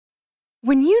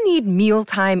When you need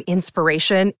mealtime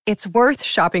inspiration, it's worth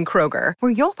shopping Kroger,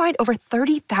 where you'll find over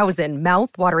 30,000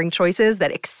 mouth-watering choices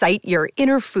that excite your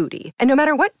inner foodie. And no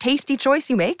matter what tasty choice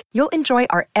you make, you'll enjoy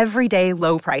our everyday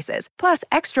low prices, plus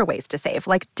extra ways to save,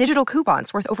 like digital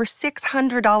coupons worth over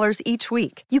 $600 each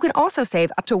week. You can also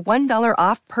save up to $1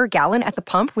 off per gallon at the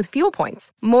pump with fuel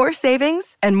points. More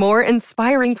savings and more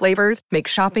inspiring flavors make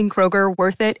shopping Kroger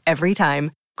worth it every time.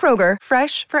 Kroger,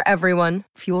 fresh for everyone.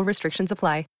 Fuel restrictions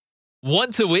apply.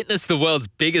 Want to witness the world's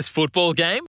biggest football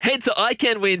game? Head to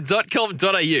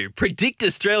iCanWin.com.au, predict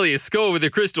Australia's score with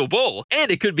a crystal ball, and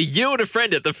it could be you and a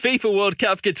friend at the FIFA World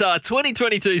Cup Qatar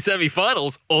 2022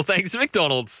 semi-finals, all thanks to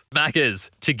McDonald's. Maccas,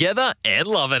 together and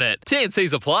loving it.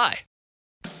 TNCs apply.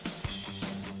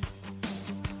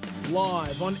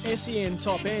 Live on SEN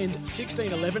Top End,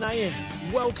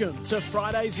 16:11am. Welcome to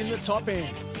Fridays in the Top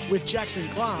End with Jackson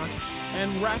Clark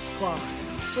and Raf Clark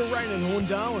for Rain and Horn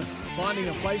Darwin. Finding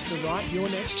a place to write your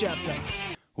next chapter.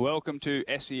 Welcome to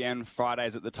SEN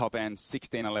Fridays at the Top End,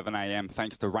 16:11am.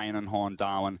 Thanks to Rain and Horn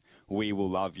Darwin. We will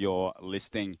love your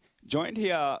listing. Joined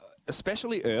here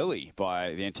especially early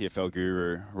by the NTFL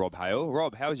guru, Rob Hale.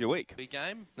 Rob, how was your week? Big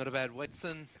game, not a bad week.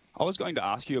 I was going to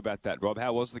ask you about that, Rob.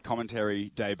 How was the commentary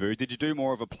debut? Did you do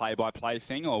more of a play-by-play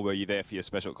thing, or were you there for your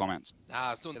special comments?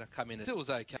 Still going to come in. It was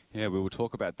okay. Yeah, we will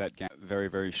talk about that game very,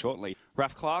 very shortly.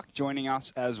 Raf Clark joining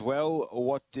us as well.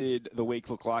 What did the week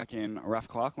look like in Raf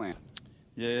Clark land?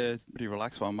 Yeah, it's a pretty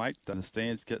relaxed one, mate. The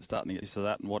stands starting to get used to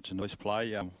that and watching the boys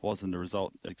play. Wasn't the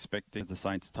result expected the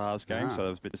Saints-Tars game, so it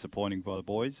was a bit disappointing by the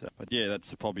boys. But yeah,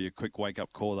 that's probably a quick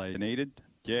wake-up call they needed.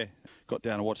 Yeah, got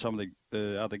down and watched some of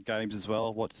the other games as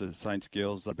well. Watched the Saints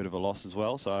girls, a bit of a loss as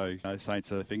well. So,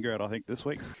 Saints are the finger out, I think, this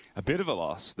week. A bit of a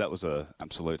loss. That was an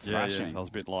absolute thrashing. Yeah, I was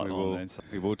a bit light on then. So.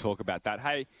 We will talk about that.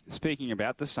 Hey, speaking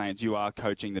about the Saints, you are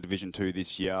coaching the Division 2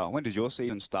 this year. When does your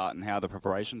season start and how are the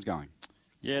preparations going?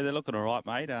 Yeah, they're looking all right,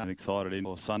 mate. I'm excited in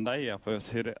for Sunday, our first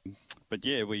hit. But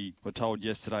yeah, we were told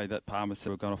yesterday that Palmer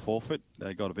said we're going to forfeit.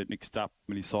 They got a bit mixed up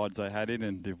how many sides they had in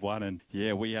and they've won. And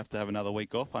yeah, we have to have another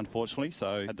week off, unfortunately.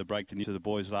 So had to break the news to the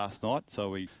boys last night.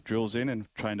 So we drills in and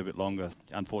trained a bit longer.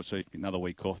 Unfortunately, another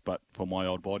week off. But for my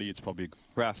old body, it's probably...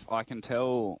 Raf, I can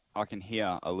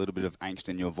hear a little bit of angst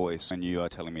in your voice when you are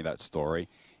telling me that story.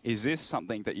 Is this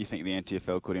something that you think the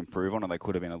NTFL could improve on, or they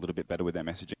could have been a little bit better with their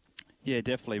messaging? Yeah,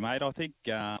 definitely, mate. I think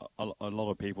a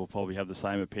lot of people probably have the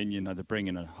same opinion. They're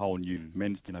bringing a whole new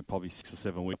men's, probably 6 or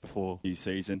 7 weeks before new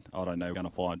season. I don't know, we're going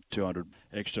to find 200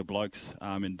 extra blokes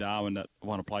in Darwin that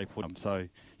want to play for them. So,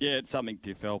 yeah, it's something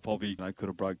TFL probably could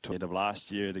have broke to the end of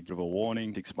last year to give a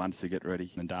warning, 6 months to get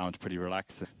ready. And Darwin's pretty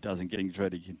relaxed. It doesn't get things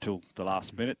ready until the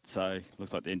last minute. So,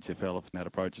 looks like the NTFL have that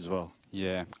approach as well.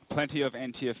 Yeah, plenty of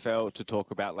NTFL to talk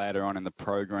about later on in the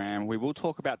program. We will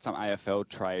talk about some AFL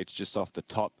trades just off the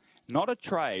top. Not a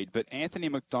trade, but Anthony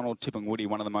McDonald-Tipungwuti,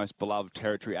 one of the most beloved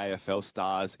Territory AFL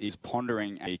stars, is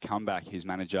pondering a comeback, his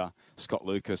manager, Scott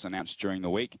Lucas, announced during the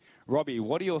week. Robbie,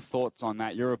 what are your thoughts on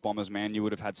that? You're a Bombers man. You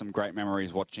would have had some great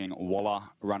memories watching Waller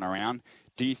run around.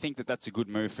 Do you think that that's a good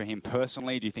move for him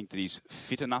personally? Do you think that he's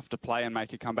fit enough to play and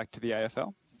make a comeback to the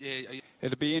AFL? Yeah.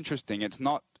 It'll be interesting. It's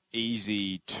not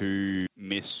easy to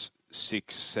miss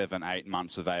 6, 7, 8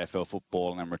 months of AFL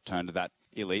football and then return to that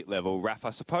elite level. Raf,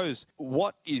 I suppose,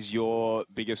 what is your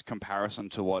biggest comparison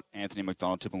to what Anthony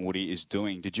McDonald-Tipungwuti is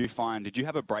doing? Did you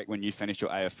have a break when you finished your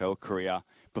AFL career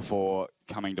before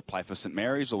coming to play for St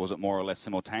Mary's, or was it more or less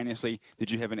simultaneously? Did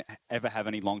you ever have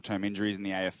any long-term injuries in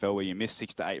the AFL where you missed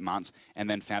 6 to 8 months and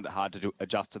then found it hard to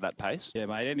adjust to that pace? Yeah,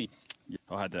 mate,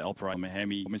 I had to operate my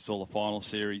hammy, missed all the final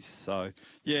series, so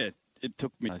yeah. It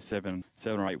took me 7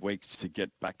 or 8 weeks to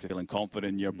get back to feeling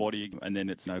confident in your body, and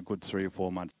then it's a good 3 or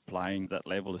 4 months playing that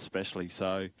level especially.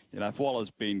 So, if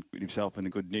Waller's been himself in a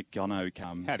good nick, I know he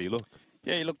can. How do you look?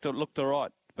 Yeah, he looked all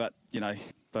right, but,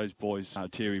 those boys,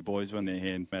 Terry boys, when they're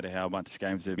here, no matter how much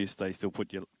games they've missed, they still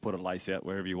put a lace out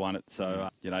wherever you want it. So,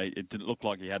 it didn't look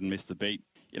like he hadn't missed a beat.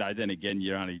 Then again,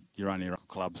 you're only a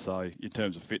club, so in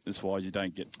terms of fitness-wise, you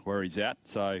don't get where he's at.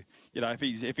 So,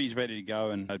 if he's ready to go,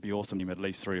 and it'd be awesome to him at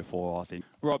least 3 or 4, I think.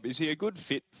 Rob, is he a good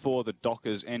fit for the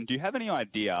Dockers? And do you have any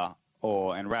idea,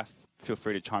 and Raf, feel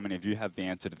free to chime in if you have the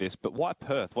answer to this, but why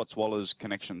Perth? What's Waller's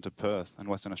connection to Perth and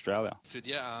Western Australia?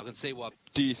 I can see why.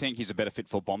 Do you think he's a better fit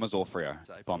for Bombers or Freo?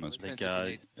 Bombers. I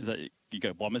think, is that you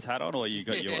got a Bombers hat on, or you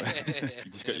got your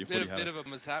you just got your footy hat on? Bit of a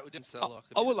Bombers hat.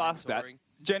 I will ask that.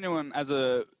 Genuine,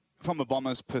 from a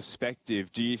Bombers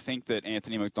perspective, do you think that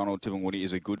Anthony McDonald-Tipungwuti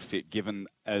is a good fit, given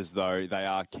as though they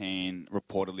are keen,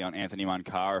 reportedly, on Anthony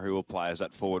Munkara, who will play as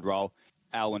that forward role,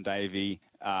 Alwyn Davey,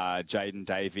 Jaden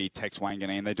Davey, Tex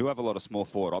Wanganeen? They do have a lot of small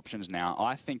forward options now.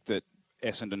 I think that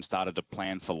Essendon started to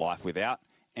plan for life without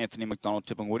Anthony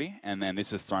McDonald-Tipungwuti, and then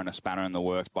this has thrown a spanner in the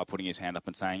works by putting his hand up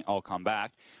and saying, I'll come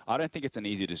back. I don't think it's an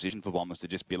easy decision for Bombers to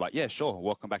just be like, yeah, sure,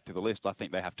 welcome back to the list. I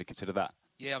think they have to consider that.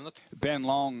 Yeah, I'm not. Ben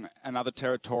Long, another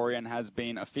Territorian, has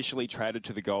been officially traded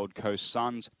to the Gold Coast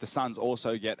Suns. The Suns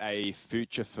also get a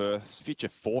future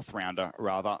fourth rounder,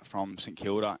 from St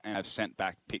Kilda, and have sent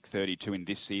back pick 32 in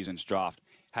this season's draft.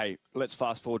 Hey, let's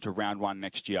fast forward to round 1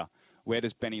 next year. Where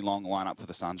does Benny Long line up for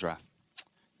the Suns, Raf?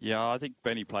 Yeah, I think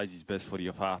Benny plays his best footy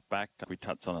off half-back. We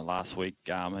touched on it last week,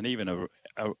 and even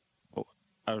the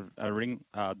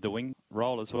wing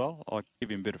role as well. I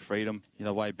give him a bit of freedom.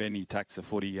 The way Benny attacks the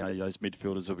footy, those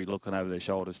midfielders will be looking over their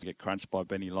shoulders to get crunched by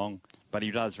Benny Long. But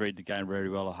he does read the game very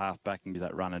well at half-back and do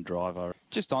that run and driver.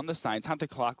 Just on the Saints, Hunter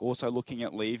Clark also looking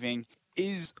at leaving.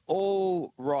 Is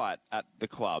all right at the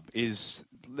club?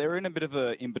 They're in a bit of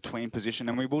an in-between position,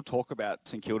 and we will talk about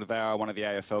St Kilda. They are one of the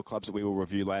AFL clubs that we will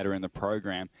review later in the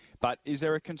program. But is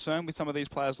there a concern with some of these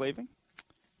players leaving?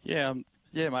 Yeah,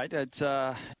 mate. It's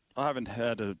I haven't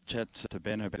heard a chat to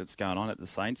Ben about what's going on at the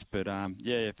Saints, but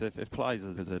if players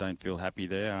they don't feel happy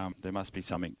there, there must be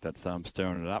something that's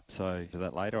stirring it up. So for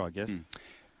that later, I guess.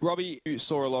 Robbie, you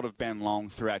saw a lot of Ben Long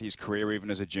throughout his career,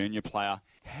 even as a junior player.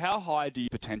 How high do you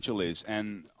potential is?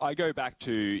 And I go back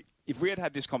to, if we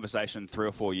had this conversation 3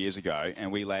 or 4 years ago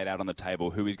and we laid out on the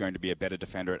table who is going to be a better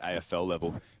defender at AFL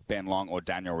level, Ben Long or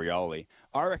Daniel Rioli,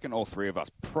 I reckon all three of us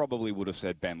probably would have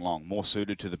said Ben Long, more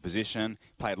suited to the position,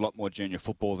 played a lot more junior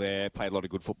football there, played a lot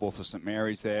of good football for St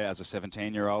Mary's there as a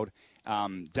 17-year-old.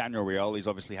 Daniel Rioli's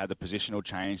obviously had the positional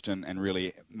changed and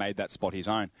really made that spot his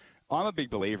own. I'm a big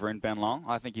believer in Ben Long.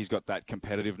 I think he's got that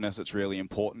competitiveness that's really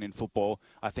important in football.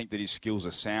 I think that his skills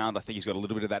are sound. I think he's got a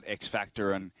little bit of that X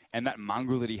factor and that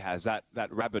mongrel that he has, that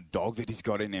rabid dog that he's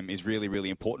got in him is really, really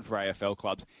important for AFL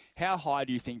clubs. How high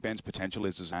do you think Ben's potential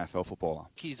is as an AFL footballer?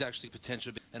 He's actually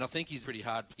potential, and I think he's pretty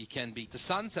hard. He can be. The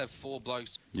Suns have 4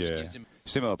 blokes, which gives him...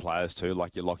 Similar players too,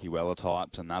 like your Lockie Weller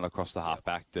types and that across the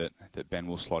halfback that Ben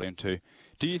will slot into.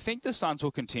 Do you think the Suns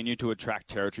will continue to attract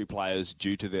Territory players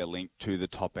due to their link to the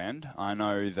top end? I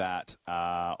know that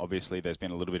obviously there's been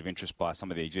a little bit of interest by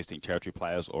some of the existing Territory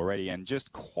players already, and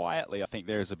just quietly, I think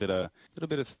there is a little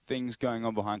bit of things going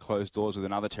on behind closed doors with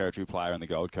another Territory player in the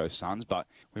Gold Coast Suns, but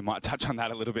we might touch on that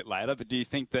a little bit later. But do you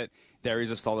think that there is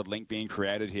a solid link being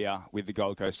created here with the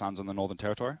Gold Coast Suns and the Northern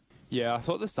Territory? Yeah, I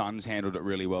thought the Suns handled it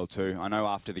really well too. I know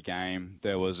after the game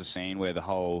there was a scene where the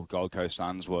whole Gold Coast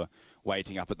Suns were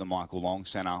waiting up at the Michael Long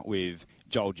Centre with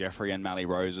Joel Jeffrey and Mally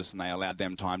Roses, and they allowed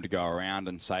them time to go around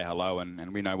and say hello.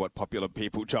 And we know what popular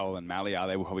people Joel and Mally are.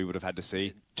 They probably would have had to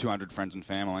see 200 friends and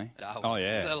family. Oh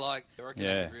yeah. So I reckon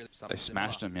really they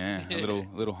smashed them, yeah. A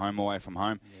little home away from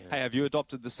home. Yeah. Hey, have you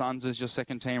adopted the Suns as your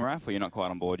second team, Raf, or you're not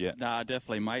quite on board yet? Nah,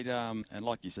 definitely, mate. And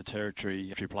like you said,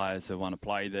 Territory players that want to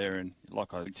play there, and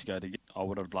like I used to go I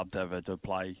would have loved to have to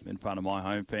play in front of my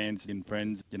home fans and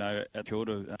friends, at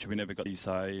Kilda, which we never got to.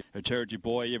 So a Territory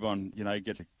boy, everyone,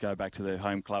 gets to go back to their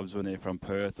home clubs when they're from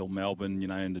Perth or Melbourne,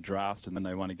 in the drafts, and then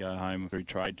they want to go home through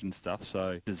trades and stuff.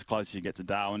 So as close as you get to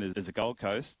Darwin as a Gold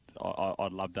Coast,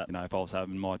 I'd love that. If I was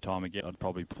having my time again, I'd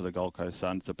probably for the Gold Coast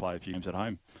Suns to play a few games at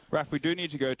home. Raf, we do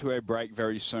need to go to a break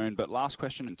very soon, but last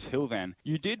question until then.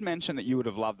 You did mention that you would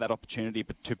have loved that opportunity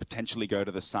to potentially go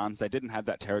to the Suns. They didn't have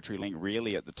that Territory link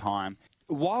really at the time.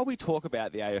 While we talk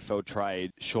about the AFL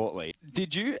trade shortly,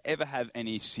 did you ever have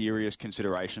any serious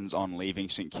considerations on leaving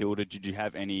St Kilda? Did you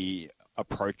have any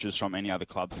approaches from any other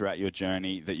club throughout your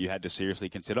journey that you had to seriously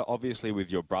consider? Obviously,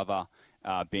 with your brother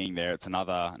being there, it's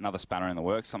another spanner in the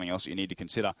works, something else you need to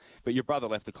consider. But your brother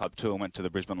left the club too and went to the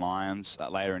Brisbane Lions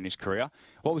later in his career.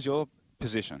 What was your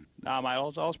position? Mate, I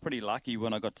was pretty lucky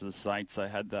when I got to the Saints. They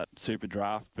had that super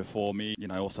draft before me.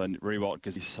 Also Riewoldt,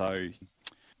 because he's so...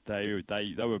 They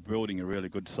were building a really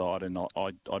good side, and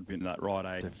I'd been that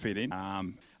right age to fit in.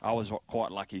 I was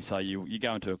quite lucky. So you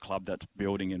go into a club that's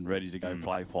building and ready to go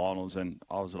play finals, and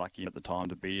I was lucky at the time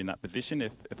to be in that position.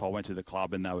 If I went to the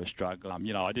club and they were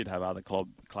struggling, I did have other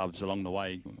clubs along the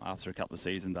way after a couple of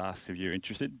seasons to ask if you're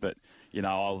interested. But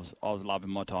I was loving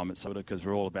my time at Soda because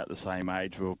we're all about the same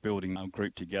age. We were building a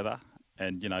group together.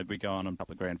 And, we go on a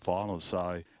couple of grand finals. So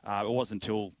it wasn't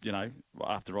until,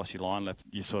 after Rossi Lyon left,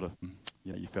 you sort of,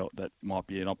 you felt that might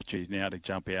be an opportunity now to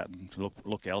jump out and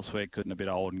look elsewhere. Couldn't a bit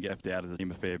old and get out of the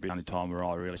team a fair bit. Only time where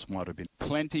I really might have been.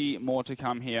 Plenty more to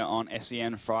come here on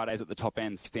SEN Fridays at the top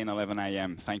end, 10:11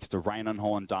 a.m. Thanks to Rain and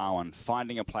Horn Darwin,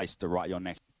 finding a place to write your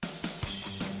next.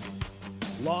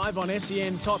 Live on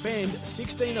SEN Top End,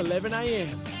 16:11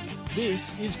 a.m.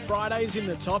 This is Fridays in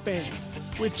the Top End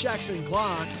with Jackson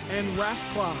Clark and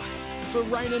Raf Clark. For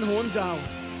Rain and Horn Darwin,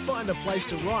 find a place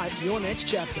to write your next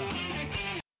chapter.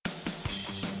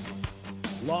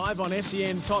 Live on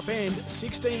SEN Top End,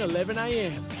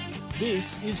 16:11am.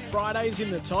 This is Fridays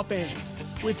in the Top End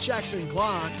with Jackson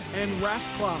Clark and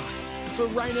Raf Clark for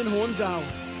Rain and Horn Darwin.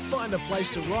 Find a place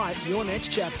to write your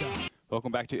next chapter.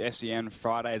 Welcome back to SEN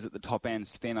Fridays at the Top End,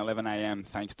 16:11am.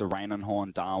 Thanks to Rain and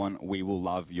Horn Darwin. We will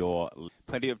love your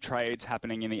plenty of trades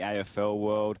happening in the AFL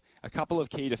world. A couple of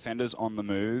key defenders on the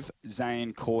move.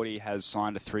 Zane Cordy has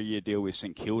signed a 3-year deal with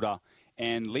St Kilda.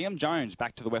 And Liam Jones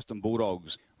back to the Western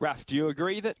Bulldogs. Raf, do you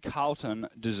agree that Carlton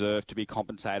deserve to be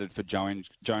compensated for Jones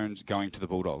going to the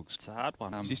Bulldogs? It's a hard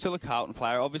one. Is he still a Carlton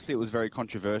player? Obviously, it was very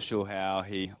controversial how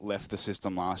he left the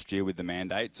system last year with the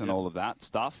mandates and all of that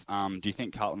stuff. Do you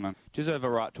think Carlton deserve a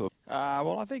right to it?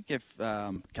 Well, I think if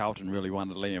Carlton really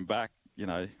wanted Liam back, he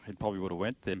probably would have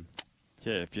went there.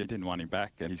 Yeah, if you didn't want him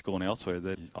back and he's gone elsewhere,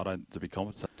 then I don't to be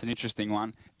compensated. It's an interesting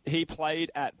one. He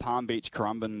played at Palm Beach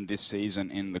Currumbin this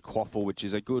season in the Quaffle, which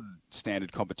is a good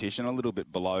standard competition, a little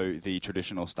bit below the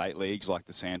traditional state leagues like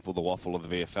the Sandful, the Waffle, or the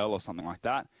VFL or something like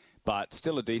that, but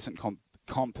still a decent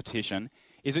competition.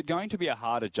 Is it going to be a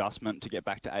hard adjustment to get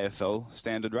back to AFL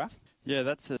standard, Raf? Yeah,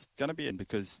 it's going to be in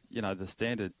because, the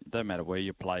standard, don't matter where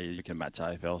you play, you can match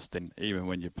AFL standard. Even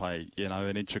when you play,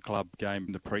 an intra-club game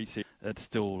in the pre-season, it's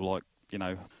still like,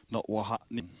 not what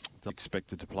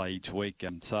expected to play each week.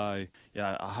 And so,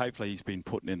 hopefully he's been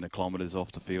putting in the kilometres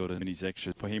off the field and his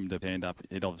extra. For him to stand up,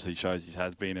 it obviously shows he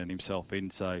has been and himself in.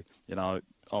 So,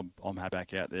 I'm happy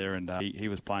back out there, and he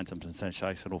was playing some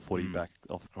sensational footy back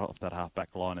off that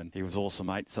half-back line, and he was awesome,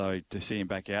 mate. So to see him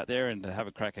back out there and to have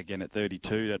a crack again at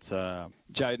 32, that's...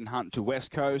 Jaden Hunt to West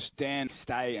Coast, Dan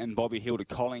Stay and Bobby Hill to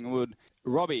Collingwood.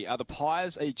 Robbie, are the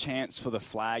Pies a chance for the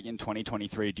flag in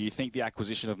 2023? Do you think the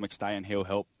acquisition of McStay and Hill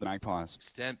help the Magpies?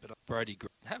 Extent, but Brody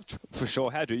have for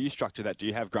sure. How do you structure that? Do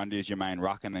you have Grundy as your main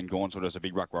ruck and then Gaunsford as a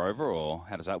big ruck rover, or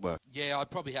how does that work? Yeah, I'd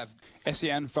probably have...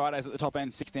 SEN Fridays at the Top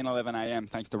End, 16:11am.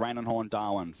 Thanks to Rain and Horn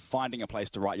Darwin. Finding a place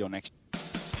to write your next...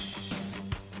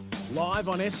 Live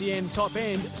on SEN Top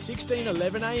End,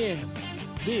 16:11am.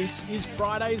 This is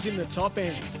Fridays in the Top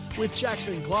End with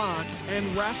Jackson Clark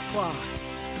and Raf Clark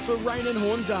for Rain and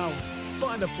Horn Darwin.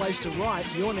 Find a place to write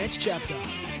your next chapter.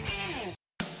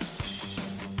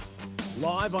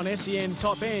 Live on SEN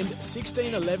Top End,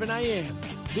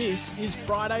 16:11am. This is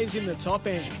Fridays in the Top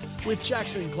End with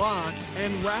Jackson Clark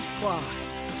and Raf Clark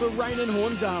for Rain and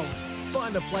Horn Darwin.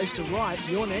 Find a place to write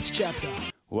your next chapter.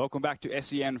 Welcome back to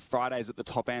SEN Fridays at the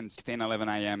Top End,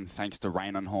 16:11am. Thanks to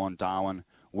Rain and Horn Darwin.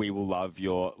 We will love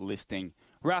your listing.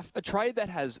 Raf, a trade that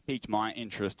has piqued my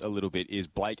interest a little bit is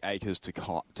Blake Acres to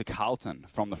Carlton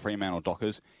from the Fremantle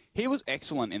Dockers. He was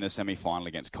excellent in the semi-final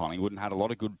against Collingwood and had a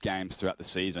lot of good games throughout the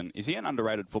season. Is he an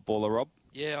underrated footballer, Rob?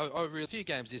 Yeah, a few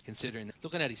games is considering,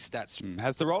 looking at his stats.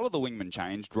 Has the role of the wingman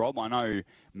changed, Rob? I know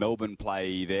Melbourne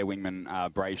play their wingman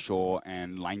Brayshaw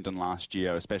and Langdon last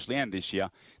year especially, and this year.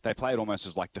 They played almost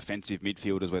as like defensive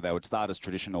midfielders where they would start as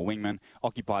traditional wingmen,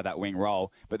 occupy that wing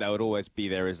role, but they would always be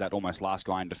there as that almost last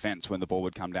guy in defence when the ball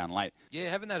would come down late. Yeah,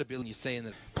 having that ability, you're seeing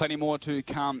that. Plenty more to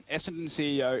come. Essendon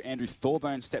CEO Andrew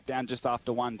Thorburn stepped down just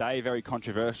after one day. Very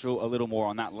controversial. A little more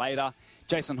on that later.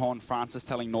 Jason Horne-Francis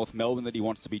telling North Melbourne that he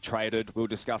wants to be traded. We'll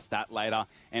discuss that later.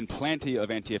 And plenty of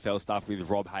NTFL stuff with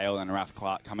Rob Hale and Raf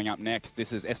Clark coming up next.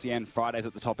 This is SEN Fridays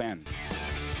at the Top End.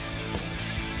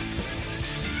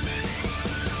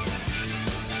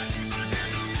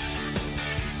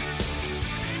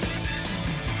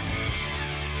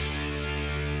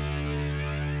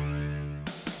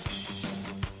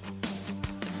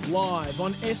 Live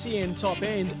on SEN Top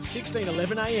End,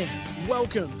 16:11am.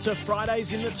 Welcome to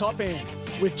Fridays in the Top End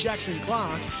with Jackson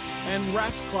Clark and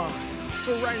Raf Clark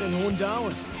for Rain and Horn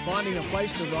Darwin. Finding a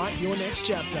place to write your next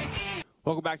chapter.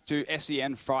 Welcome back to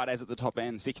SEN Fridays at the Top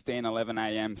End,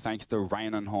 16:11am. Thanks to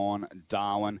Rain and Horn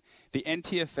Darwin. The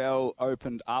NTFL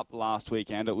opened up last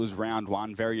weekend. It was round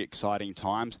one. Very exciting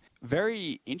times.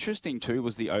 Very interesting too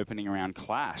was the opening round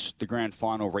clash, the grand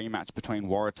final rematch between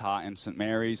Waratah and St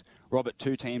Mary's. Robert,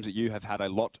 two teams that you have had a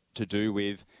lot to do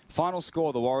with. Final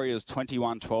score, the Warriors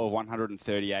 21-12,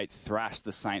 138, thrashed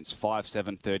the Saints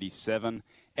 5-7-37.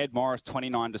 Ed Morris,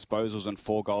 29 disposals and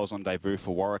 4 goals on debut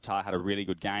for Waratah, had a really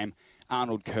good game.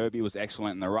 Arnold Kirby was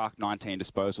excellent in the ruck, 19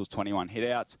 disposals, 21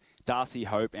 hitouts. Darcy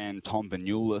Hope and Tom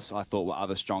Benulis, I thought, were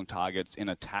other strong targets in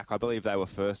attack. I believe they were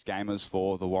first gamers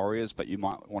for the Warriors, but you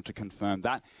might want to confirm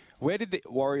that. Where did the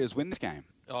Warriors win this game?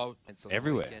 Oh,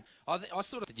 everywhere. I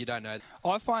sort of, you don't know.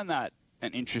 I find that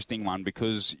an interesting one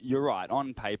because you're right.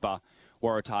 On paper,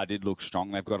 Waratah did look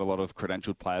strong. They've got a lot of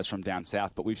credentialed players from down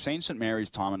south, but we've seen St Mary's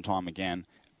time and time again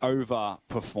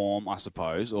overperform, I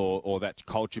suppose, or that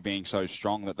culture being so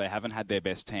strong that they haven't had their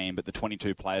best team, but the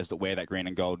 22 players that wear that green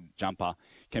and gold jumper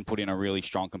can put in a really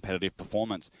strong competitive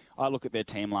performance. I look at their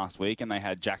team last week and they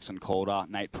had Jackson Calder,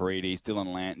 Nate Paredes,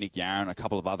 Dylan Lant, Nick Yarron, a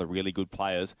couple of other really good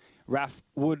players. Raf,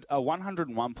 would a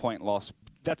 101-point loss,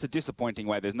 that's a disappointing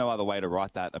way. There's no other way to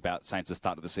write that about Saints at the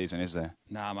start of the season, is there?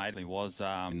 No, mate, it was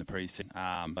in the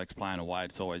preseason. Like playing away,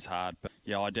 it's always hard. But,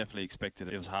 yeah, I definitely expected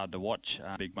it. It was hard to watch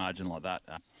a big margin like that.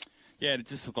 Yeah, it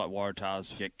just looked like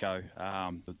Waratah's get-go.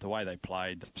 The way they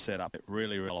played, set up, it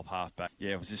really off half-back.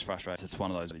 Yeah, it was just frustrating. It's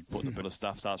one of those, you put the bit of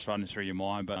stuff starts running through your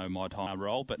mind, but no, my time to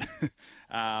roll. But,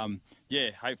 yeah,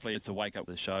 hopefully it's a wake-up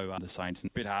to the show. The Saints, a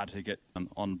bit hard to get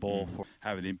on the ball for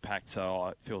have an impact, so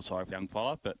I feel sorry for the young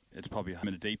fella, but it's probably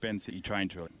in the deep end that you train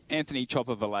through it. Anthony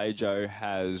Chopper Vallejo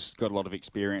has got a lot of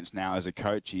experience now as a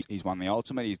coach. He's won the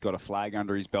Ultimate. He's got a flag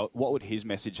under his belt. What would his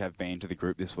message have been to the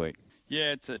group this week?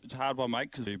 Yeah, it's a hard one,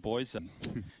 mate, because you boys.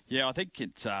 Yeah, I think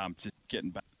it's just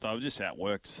getting back. They were just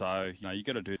outworked, so you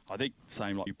got to do. I think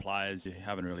same like you players, you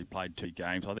haven't really played 2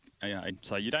 games. I think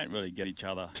so you don't really get each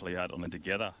other actually out on it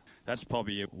together. That's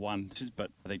probably one,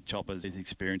 but I think Chopper's his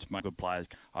experience make good players.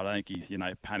 I don't think he's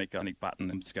panic button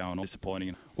and just going on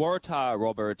disappointing. Waratah,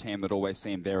 Rob, are a team that always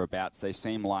seem thereabouts. They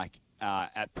seem like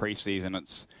at pre-season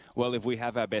it's, well, if we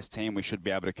have our best team, we should be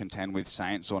able to contend with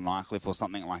Saints or Nightcliff or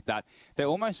something like that. There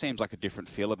almost seems like a different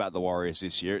feel about the Warriors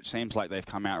this year. It seems like they've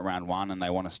come out round 1 and they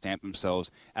want to stamp themselves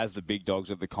as the big dogs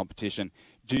of the competition.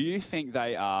 Do you think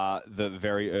they are the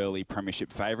very early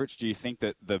premiership favourites? Do you think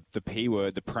that the P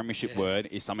word, the premiership word,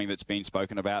 is something that's been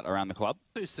spoken about around the club?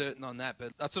 Too certain on that,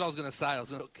 but that's what I was going to say.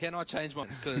 Can I change my...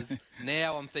 Because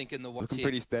now I'm thinking looking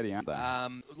pretty steady, aren't they?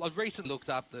 I've recently looked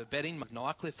up the betting.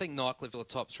 Nightcliff, I think Nightcliff are the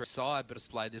top 3 side, but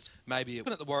displayed this. Maybe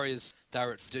at the Warriors,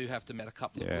 they do have to met a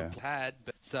couple of good players.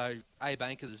 But so A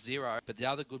Bankers is 0, but the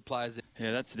other good players...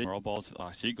 Yeah, that's it. Rob, I was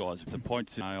asked you guys. It's a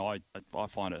point. I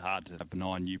find it hard to have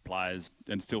 9 new players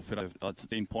and still fit over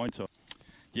 10 points.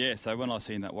 Yeah, so when I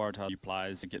seen that Waratah new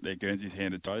players get their Guernseys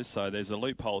handed to us, so there's a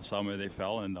loophole somewhere they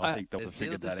fell, and I think they'll have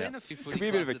figured that out. Could be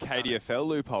a bit of a KDFL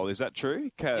loophole, is that true?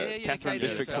 Catherine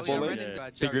District Football League?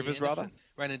 Big Rivers, rather?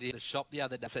 Ran into the shop the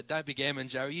other day. I said, don't be gambling,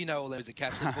 Joey. You know all those are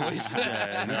Catherine boys.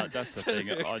 Yeah, no, that's the thing.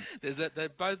 They're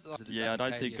both... Yeah, I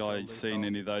don't think I've seen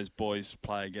any of those boys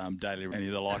play daily, any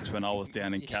of the likes when I was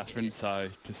down in Catherine, so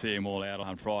to see them all out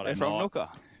on Friday night. They're from Nooka.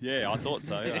 Yeah, I thought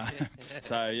so.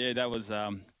 So, yeah, that was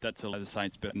that's all the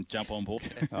Saints bet and jump on board.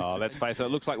 Oh, let's face it. It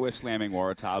looks like we're slamming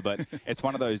Waratah, but it's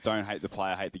one of those don't hate the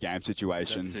player, hate the game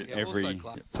situations.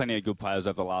 Plenty of good players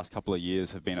over the last couple of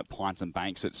years have been at Pints and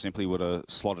Banks that simply would have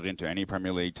slotted into any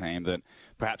Premier League team that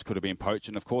perhaps could have been poached.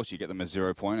 And, of course, you get them as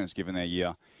 0-pointers given their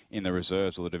year in the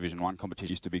reserves, or the Division 1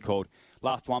 competition used to be called.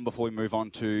 Last one before we move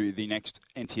on to the next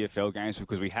NTFL games,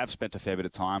 because we have spent a fair bit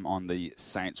of time on the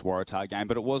Saints-Waratah game,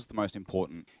 but it was the most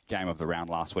important game of the round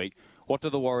last week. What do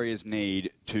the Warriors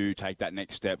need to take that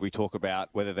next step? We talk about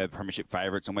whether they're premiership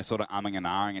favourites, and we're sort of umming and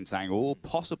ahhing and saying, oh,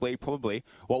 possibly, probably.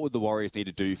 What would the Warriors need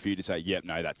to do for you to say, yep,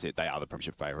 no, that's it, they are the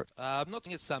premiership favourite? I'm not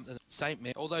thinking it's something St.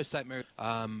 Mary, although St. Mary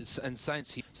and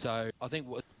Saints here, so I think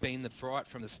what's been the fright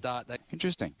from the start.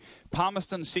 Interesting.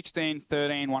 Palmerston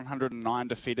 16-13, 109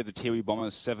 defeated the Tiwi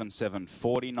Bombers 7-7,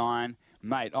 49.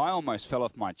 Mate, I almost fell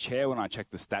off my chair when I checked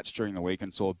the stats during the week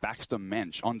and saw Baxter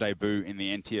Mensch on debut in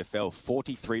the NTFL.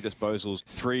 43 disposals,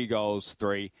 3 goals,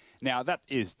 3. Now, they're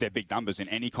big numbers in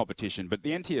any competition, but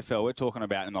the NTFL, we're talking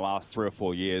about in the last 3 or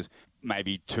 4 years,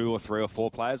 maybe 2 or 3 or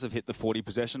 4 players have hit the 40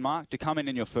 possession mark. To come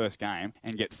in your first game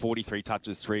and get 43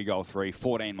 touches, 3 goal, 3,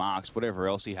 14 marks, whatever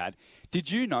else he had. Did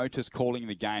you notice calling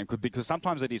the game? Because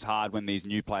sometimes it is hard when these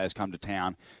new players come to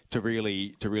town to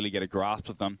really get a grasp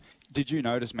of them. Did you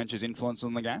notice Mensch's influence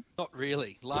on the game? Not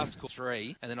really. Last call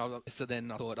 3, and then I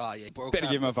thought, oh yeah, better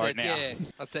give him a vote now. Yeah,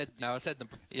 I said now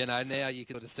you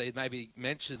can sort of see maybe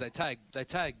Mensch's they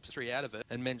tagged 3 out of it,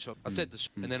 and Mensch I said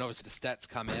and then obviously the stats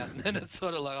come out, and then it's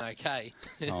sort of like okay.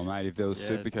 Oh mate, if there was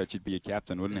Supercoach, you'd be a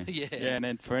captain, wouldn't he? Yeah, and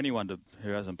then for anyone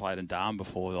who hasn't played in Darm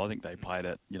before, I think they played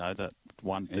at that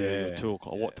 1:30 or 2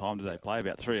 o'clock. What time did they play?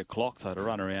 About 3 o'clock. So to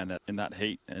run around in that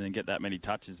heat and then get that many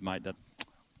touches, mate,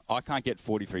 I can't get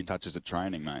 43 touches at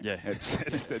training, mate. Yeah.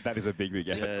 That is a big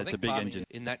effort. Yeah, it's a big engine.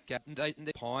 In that game, they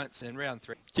Pints in round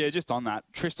 3. Yeah, just on that,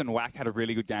 Tristan Wack had a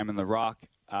really good game in the ruck.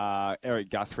 Eric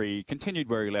Guthrie continued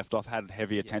where he left off, had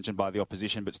heavy attention by the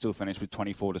opposition, but still finished with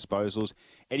 24 disposals.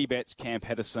 Eddie Betts, Cam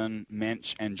Pedersen,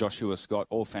 Mensch and Joshua Scott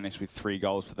all finished with 3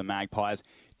 goals for the Magpies.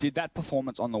 Did that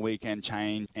performance on the weekend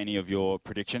change any of your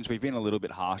predictions? We've been a little bit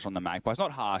harsh on the Magpies.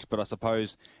 Not harsh, but I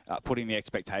suppose putting the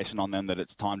expectation on them that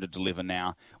it's time to deliver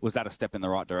now. Was that a step in the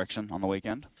right direction on the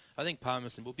weekend? I think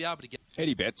Palmerston will be able to get...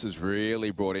 Eddie Betts has really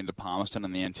brought into Palmerston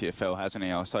and the NTFL, hasn't he?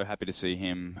 I was so happy to see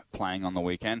him playing on the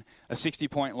weekend. A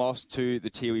 60-point loss to the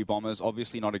Tiwi Bombers.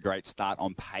 Obviously not a great start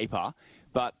on paper,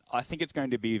 but I think it's going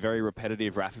to be very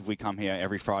repetitive, Raf, if we come here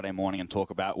every Friday morning and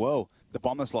talk about, well, the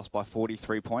Bombers lost by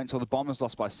 43 points or the Bombers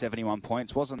lost by 71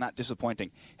 points. Wasn't that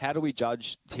disappointing? How do we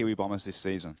judge Tiwi Bombers this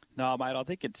season? No, mate, I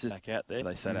think it's just back out there.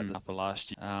 They sat at the upper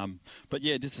last year. But,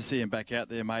 yeah, just to see him back out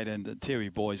there, mate, and the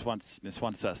Tiwi boys, once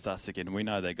that starts again, we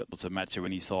know they've got lots of match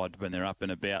winning side when they're up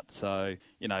and about. So,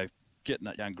 getting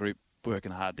that young group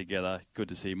working hard together. Good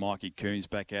to see Mikey Coombs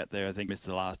back out there. I think missed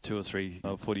the last 2 or 3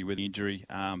 footy with injury.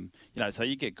 So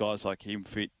you get guys like him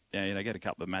fit. Get a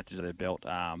couple of matches at their belt.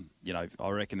 I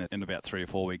reckon that in about 3 or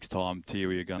 4 weeks' time,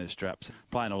 Tiwi are going to straps,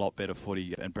 playing a lot better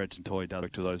footy, and Brenton Toy does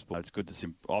look to those boys. It's good to see.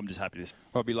 I'm just happy to see.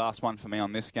 Robbie, last one for me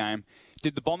on this game.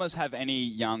 Did the Bombers have any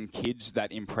young kids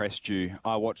that impressed you?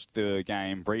 I watched the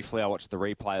game briefly. I watched the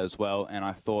replay as well, and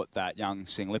I thought that young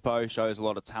Singlipo shows a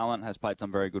lot of talent, has played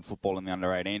some very good football in the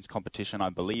under-18s competition. I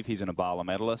believe he's an Abala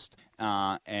medalist.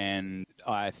 And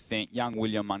I think young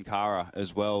William Munkara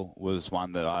as well was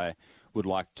one that I would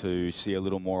like to see a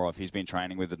little more of. He's been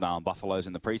training with the Darwin Buffaloes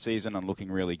in the preseason and looking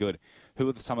really good. Who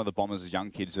are some of the Bombers'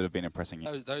 young kids that have been impressing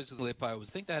you? Those are the Lippo. I was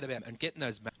think they had about and getting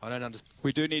those. I don't understand.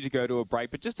 We do need to go to a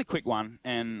break, but just a quick one,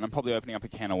 and I'm probably opening up a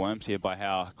can of worms here by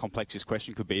how complex this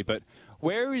question could be, but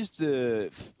where is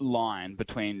the line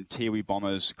between Tiwi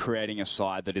Bombers creating a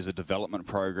side that is a development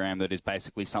program that is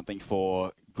basically something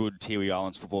for good Tiwi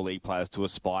Islands Football League players to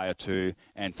aspire to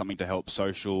and something to help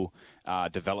social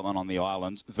development on the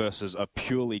islands versus a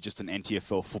purely just an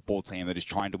NTFL football team that is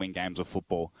trying to win games of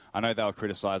football? I know they were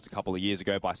criticised a couple of years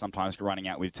ago by sometimes running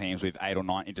out with teams with 8 or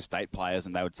 9 interstate players,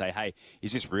 and they would say, hey,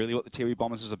 is this really what the Tiwi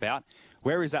Bombers is about?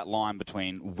 Where is that line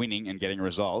between winning and getting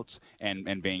results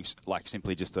and being like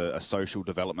simply just a social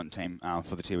development team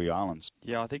for the Tiwi Islands?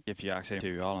 Yeah, I think if you ask any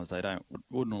Tiwi Islands, they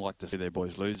wouldn't like to see their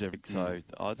boys lose everything. So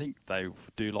I think they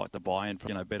do like the buy-in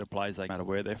from better players, no matter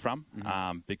where they're from,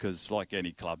 because like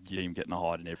any club, you team getting a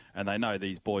hide in everything. And they know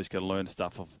these boys can learn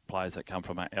stuff of players that come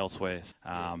from elsewhere.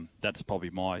 That's probably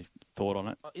my thought on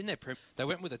it. In their they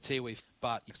went with a Tiwi,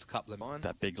 but it's a couple of mine.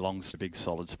 That big,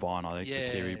 solid spine, I think, the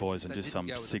Tiwi boys, and just some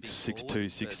 6'2",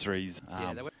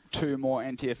 6'3". 2 more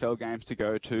NTFL games to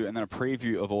go to, and then a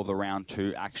preview of all the round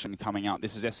 2 action coming up.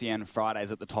 This is SEN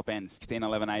Fridays at the top end,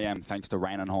 16:11 a.m. Thanks to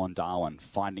Rain and Horn Darwin,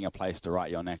 finding a place to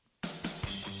write your neck.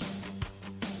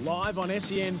 Live on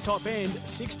SEN Top End,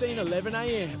 16:11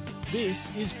 a.m.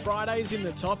 This is Fridays in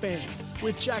the Top End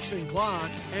with Jackson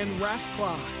Clark and Raf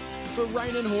Clark. For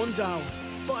Rain and Horn Darwin,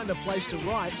 find a place to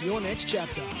write your next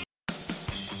chapter.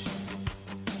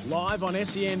 Live on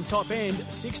SEN Top End,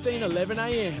 16:11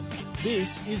 a.m.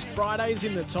 This is Fridays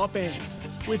in the Top End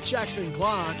with Jackson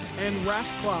Clark and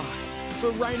Raf Clark.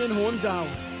 For Rain and Horn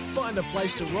Darwin, find a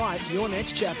place to write your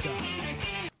next chapter.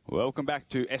 Welcome back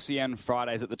to SEN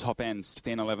Fridays at the top end,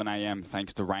 16:11 a.m.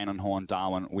 Thanks to Rain and Horn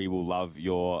Darwin. We will love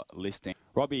your listing.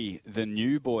 Robbie, the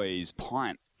new boys,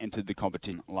 Pint, entered the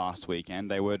competition last weekend.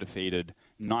 They were defeated.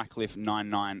 Nycliffe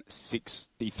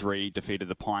 9-9-63 defeated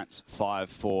the Pints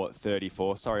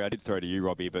 5-4-34. Sorry, I did throw to you,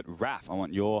 Robbie, but Raf, I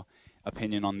want your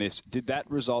opinion on this. Did that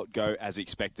result go as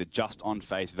expected, just on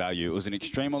face value? It was an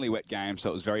extremely wet game, so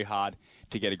it was very hard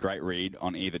to get a great read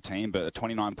on either team, but a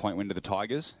 29-point win to the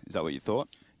Tigers, is that what you thought?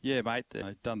 Yeah, mate,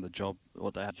 they've done the job,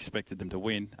 what they had expected them to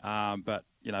win. But,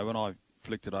 when I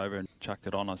flicked it over and chucked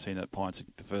it on, I seen that Pints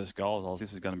the first goal. I was,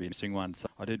 this is going to be an interesting one. So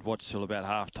I did watch till about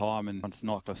half-time, and once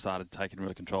Nycliffe started taking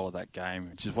real control of that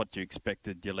game, which is what you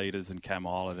expected, your leaders and Cam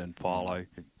Island and Philo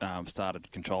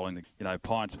started controlling the,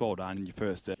 Pints, well done in your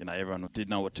first, everyone did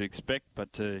know what to expect,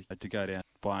 but to go down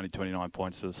by only 29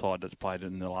 points to the side that's played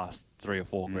in the last 3 or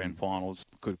 4 grand finals,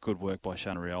 good work by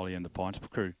Shanna Rioli and the Pints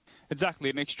crew. Exactly,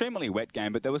 an extremely wet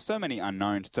game, but there were so many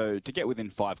unknowns, so to get within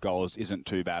 5 goals isn't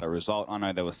too bad a result. I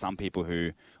know there were some people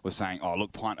who were saying, oh,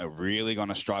 look, Pint are really going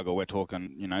to struggle. We're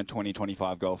talking, 20,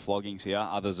 25 goal floggings here.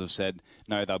 Others have said,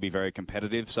 no, they'll be very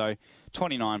competitive. So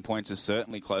 29 points is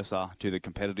certainly closer to the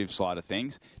competitive side of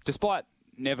things, despite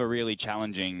never really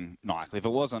challenging Nycliffe.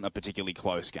 It wasn't a particularly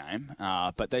close game,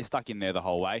 but they stuck in there the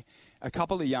whole way. A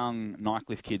couple of young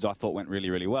Nycliffe kids I thought went really,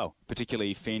 really well,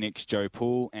 particularly Phoenix Joe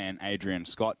Poole and Adrian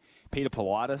Scott. Peter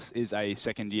Politis is a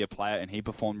second-year player, and he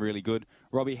performed really good.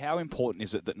 Robbie, how important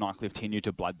is it that Nycliffe continue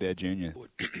to blood their juniors?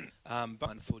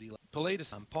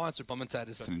 Politis, Pints are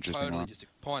commentators. That's an interesting one.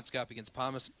 Pints go up against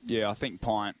Palmerston. Yeah, I think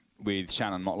Pint with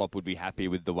Shannon Motlop would be happy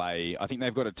with the way, I think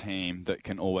they've got a team that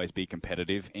can always be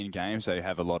competitive in games. They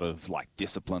have a lot of like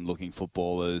disciplined-looking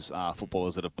footballers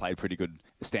that have played pretty good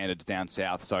standards down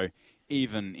south. So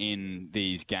even in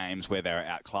these games where they're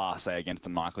outclassed, say against a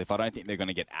Nycliffe, I don't think they're going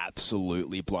to get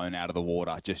absolutely blown out of the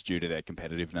water just due to their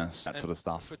competitiveness, that sort of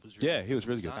stuff. Yeah, he was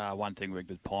really good. One thing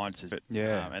with Pints is,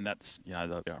 and that's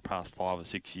the past 5 or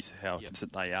 6 years how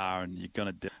consistent they are, and you're going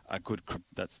to do a good.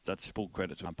 That's full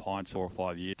credit to Pints 4 or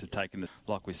 5 years to taking it.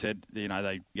 Like we said,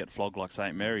 they get flogged like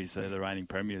St Mary's, the reigning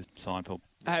premier, Seinfeld.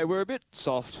 Hey, we're a bit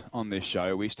soft on this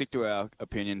show. We stick to our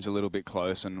opinions a little bit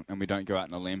close and we don't go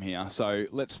out on a limb here. So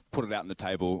let's put it out on the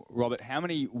table. Robert, how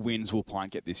many wins will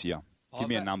Pint get this year? Give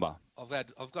me a number. I've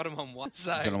got him on one.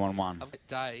 So got him on one. I've got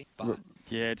Day, but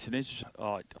yeah, it's an interesting.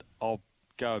 I'll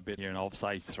go a bit here and I'll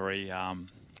say 3.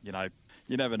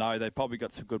 You never know. They've probably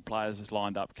got some good players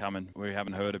lined up coming we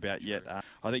haven't heard about yet.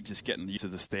 I think just getting used to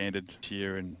the standard this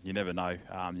year, and you never know.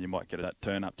 You might get that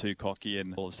turn up too cocky,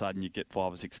 and all of a sudden you get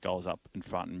 5 or 6 goals up in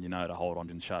front, and to hold on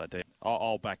and shut it down.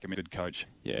 I'll back him. A good coach.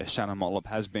 Yeah, Shannon Motlop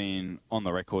has been on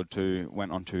the record too.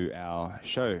 Went onto our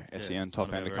show, SEN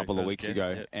Top End, a couple of weeks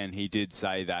ago, and he did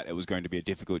say that it was going to be a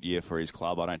difficult year for his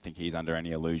club. I don't think he's under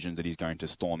any illusions that he's going to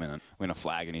storm in and win a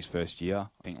flag in his first year.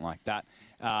 I think like that.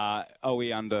 Are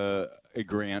we under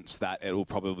agreement that it will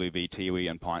probably be Tiwi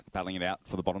and Pint battling it out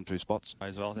for the bottom 2 spots?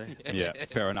 As well, there. Yeah,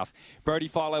 fair enough. Brody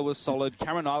Philo was solid.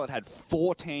 Cameron Islet had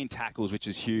 14 tackles, which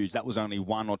is huge. That was only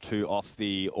 1 or 2 off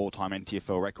the all-time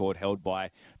NTFL record held by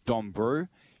Dom Brew.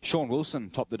 Sean Wilson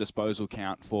topped the disposal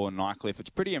count for Nycliffe. It's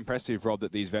pretty impressive, Rob,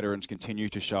 that these veterans continue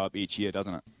to show up each year,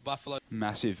 doesn't it? Buffalo.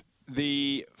 Massive.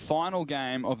 The final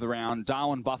game of the round,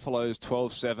 Darwin Buffaloes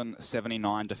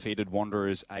 12-7-79 defeated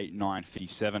Wanderers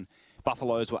 8-9-57.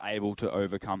 Buffaloes were able to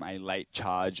overcome a late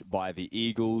charge by the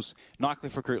Eagles.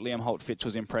 Nycliffe recruit Liam Holt-Fitz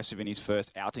was impressive in his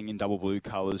first outing in double blue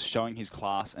colours, showing his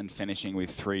class and finishing with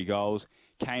 3 goals.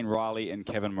 Kane Riley and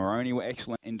Kevin Moroney were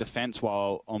excellent in defence,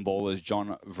 while on-ballers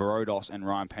John Verodos and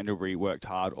Ryan Pendlebury worked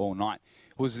hard all night.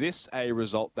 Was this a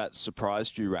result that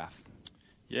surprised you, Raf?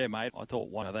 Yeah, mate. I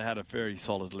thought they had a very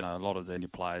solid, a lot of their new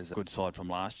players, a good side from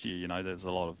last year. There's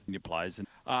a lot of new players. And,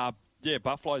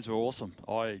 Buffaloes were awesome.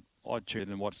 I tuned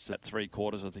and watched that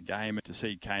 3/4 of the game to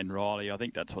see Kane Riley. I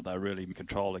think that's what they really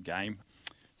control the game.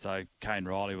 So Kane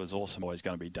Riley was awesome. Always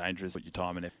going to be dangerous at your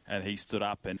time, and he stood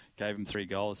up and gave him 3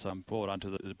 goals. Brought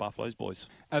onto the Buffaloes boys.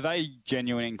 Are they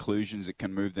genuine inclusions that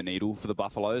can move the needle for the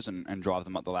Buffaloes and drive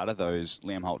them up the ladder? Those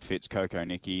Liam Holt-Fitz, Coco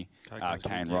Nicky,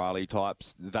 Kane Riley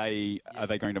types. Are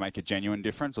they going to make a genuine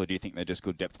difference, or do you think they're just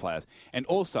good depth players? And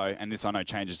also, and this I know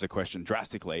changes the question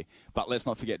drastically, but let's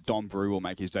not forget Dom Brew will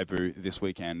make his debut this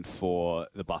weekend for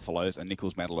the Buffaloes, a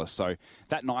Nichols medalist. So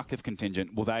that Nycliffe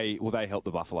contingent, will they help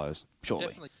the Buffaloes? Surely.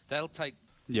 Definitely. They'll take...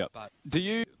 Yeah. Do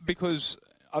you, because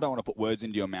I don't want to put words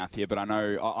into your mouth here, but I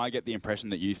know I get the impression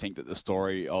that you think that the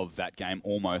story of that game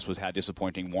almost was how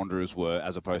disappointing Wanderers were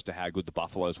as opposed to how good the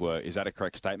Buffaloes were. Is that a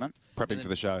correct statement? Prepping for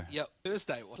the show. Yep,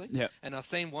 Thursday, wasn't it? Yep. And I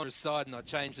seen Wanderers' side and I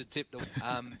changed the tip to...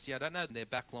 I don't know their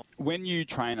back line. When you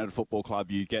train at a football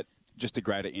club, you get just a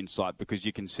greater insight because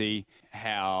you can see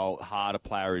how hard a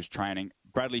player is training.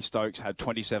 Bradley Stokes had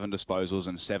 27 disposals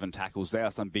and 7 tackles. They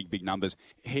are some big, big numbers.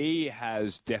 He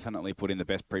has definitely put in the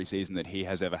best preseason that he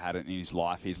has ever had in his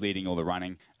life. He's leading all the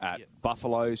running at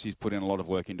Buffaloes. He's put in a lot of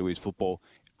work into his football.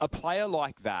 A player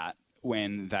like that,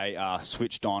 when they are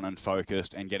switched on and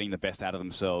focused and getting the best out of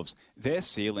themselves, their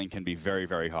ceiling can be very,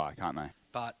 very high, can't they?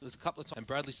 But it was a couple of times, and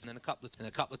Bradley and a couple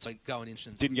of times going in.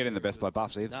 Didn't get in the best by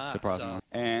Buffs either, surprisingly.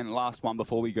 And last one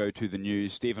before we go to the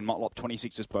news, Stephen Motlop,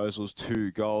 26 disposals,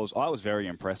 2 goals. I was very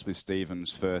impressed with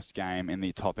Stephen's first game in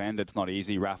the top end. It's not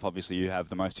easy. Raf, obviously you have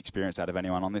the most experience out of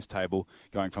anyone on this table,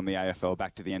 going from the AFL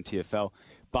back to the NTFL.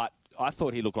 But I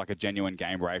thought he looked like a genuine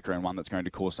game breaker and one that's going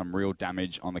to cause some real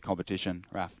damage on the competition.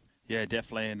 Raf? Yeah,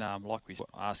 definitely. And like we were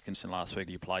asking last week,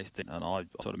 he placed it, and I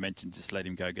sort of mentioned just let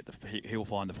him go get he'll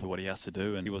find what he has to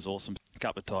do, and he was awesome. A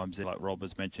couple of times, like Rob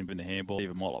has mentioned, in the handball,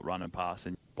 even Motlop running past,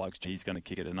 and blokes, he's going to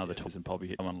kick it another twice and probably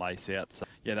hit someone lace out. So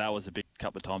yeah, that was a big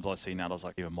couple of times I seen that. I was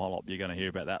like, even Motlop, you're going to hear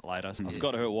about that later. So I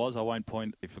forgot who it was. I won't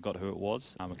point. I forgot who it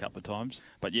was a couple of times.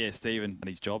 But yeah, Stephen and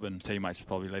his job and teammates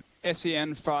probably led.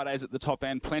 SEN Fridays at the top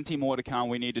end. Plenty more to come.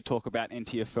 We need to talk about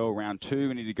NTFL round 2.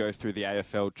 We need to go through the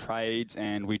AFL trades,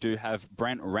 and we do have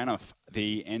Brent Renouf,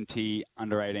 the NT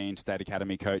Under-18 State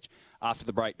Academy coach. After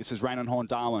the break, this is Rain and Horn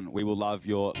Darwin. We will love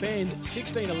your... Bend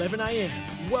 16:11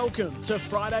 a.m. Welcome to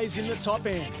Fridays in the Top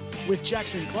End with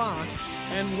Jackson Clark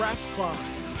and Raf Clark.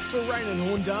 For Rain and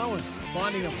Horn Darwin,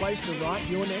 finding a place to write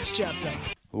your next chapter.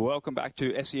 Welcome back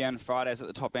to SEN Fridays at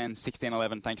the Top End,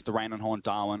 1611. Thanks to Rain and Horn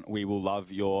Darwin. We will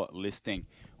love your listing.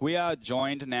 We are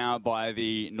joined now by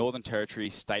the Northern Territory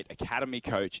State Academy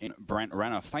coach in Brent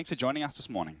Renner. Thanks for joining us this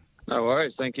morning. No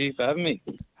worries. Thank you for having me.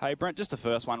 Hey, Brent, just the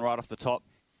first one right off the top.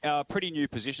 Pretty new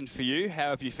position for you.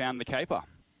 How have you found the caper?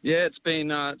 Yeah, it's been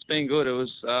good. It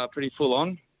was pretty full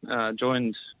on.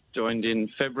 Joined in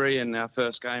February, and our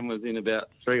first game was in about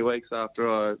 3 weeks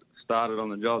after I started on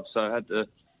the job. So I had to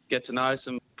get to know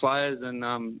some players,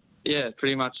 and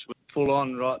pretty much full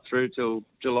on right through till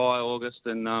July, August,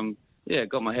 and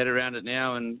got my head around it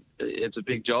now. And it's a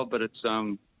big job, but it's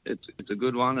a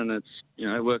good one, and it's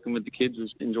working with the kids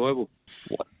is enjoyable.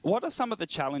 What are some of the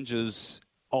challenges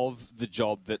of the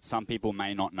job that some people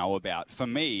may not know about? For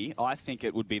me, I think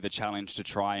it would be the challenge to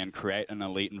try and create an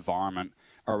elite environment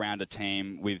around a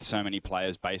team with so many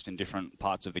players based in different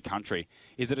parts of the country.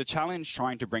 Is it a challenge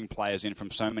trying to bring players in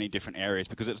from so many different areas?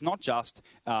 Because it's not just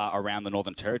around the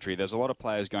Northern Territory. There's a lot of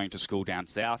players going to school down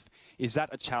south. Is that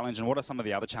a challenge, and what are some of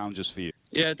the other challenges for you?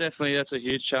 Yeah, definitely. That's a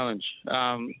huge challenge.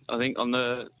 I think on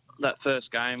that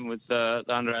first game with the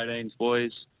under-18s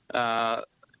boys, I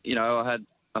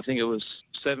think it was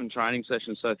 7 training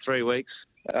sessions, so 3 weeks.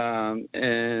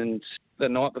 And the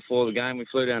night before the game, we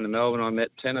flew down to Melbourne. I met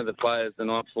 10 of the players the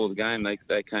night before the game.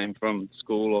 They came from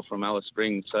school or from Alice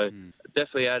Springs. So it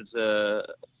definitely adds a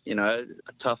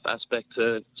tough aspect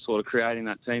to sort of creating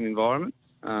that team environment.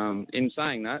 In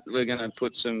saying that, we're going to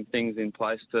put some things in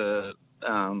place to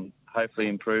hopefully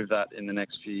improve that in the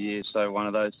next few years. So one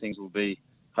of those things will be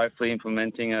hopefully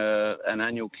implementing an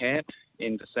annual camp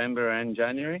in December and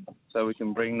January, so we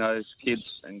can bring those kids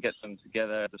and get them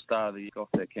together at the start of the year off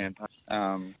their campaign.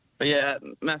 But yeah,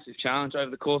 massive challenge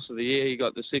over the course of the year. You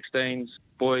got the 16s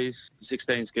boys, the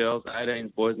 16s girls, the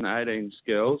 18s boys, and the 18s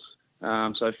girls.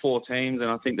 So 4 teams, and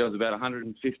I think there was about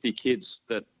 150 kids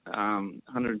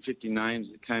 150 names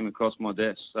that came across my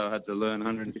desk. So I had to learn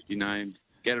 150 names,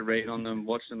 get a read on them,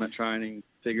 watch them at training,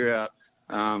 figure out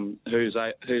who's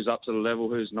up to the level,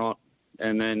 who's not,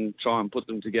 and then try and put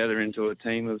them together into a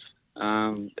team of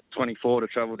 24 to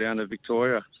travel down to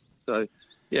Victoria. So,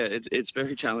 yeah, it's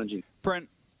very challenging. Brent,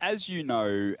 as you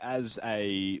know, as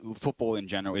a football in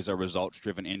general is a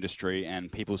results-driven industry,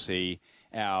 and people see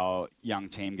our young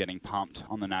team getting pumped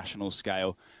on the national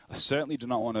scale, I certainly do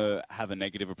not want to have a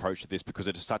negative approach to this because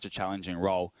it is such a challenging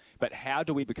role. But how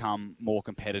do we become more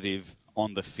competitive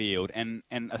on the field? And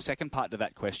a second part to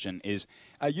that question is,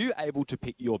 are you able to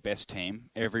pick your best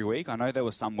team every week? I know there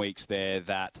were some weeks there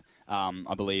that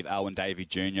I believe Alwyn Davey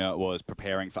Jr. was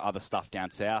preparing for other stuff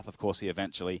down south. Of course, he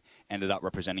eventually ended up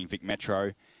representing Vic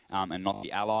Metro and not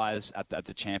the Allies at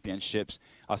the championships.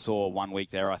 I saw one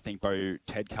week there, I think Bo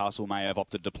Tedcastle may have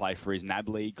opted to play for his NAB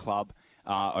League club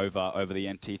over the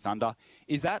NT Thunder.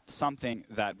 Is that something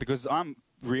that, because I'm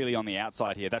really on the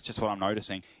outside here, that's just what I'm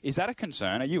noticing. Is that a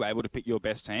concern? Are you able to pick your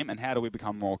best team, and how do we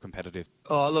become more competitive?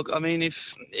 Oh, look, I mean,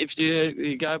 if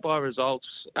you go by results,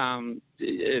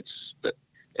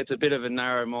 it's a bit of a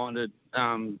narrow-minded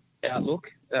outlook.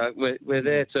 We're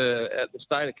there the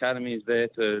State Academy is there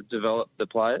to develop the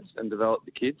players and develop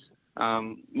the kids.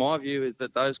 My view is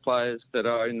that those players that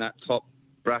are in that top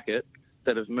bracket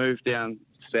that have moved down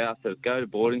south, that go to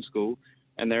boarding school,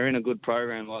 and they're in a good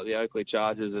program like the Oakleigh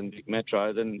Chargers and Vic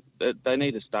Metro, then they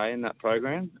need to stay in that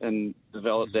program and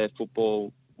develop their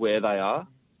football where they are.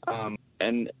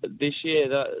 And this year,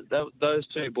 those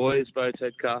 2 boys, Bo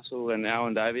Tedcastle and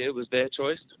Alwyn Davey, it was their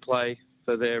choice to play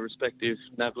for their respective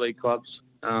NAB League clubs.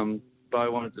 Bo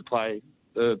wanted to play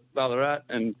for Ballarat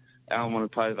and Alwyn wanted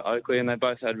to play for Oakleigh, and they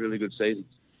both had really good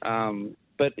seasons.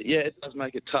 But, yeah, it does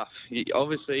make it tough.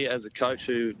 Obviously, as a coach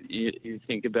who you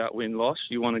think about win-loss,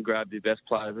 you want to grab your best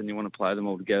players and you want to play them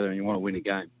all together and you want to win a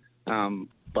game.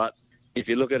 But if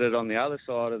you look at it on the other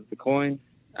side of the coin,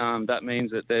 that means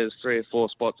that there's 3 or 4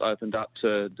 spots opened up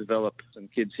to develop some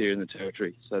kids here in the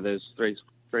Territory. So there's 3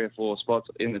 or 4 spots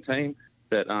in the team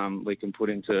that we can put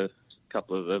into a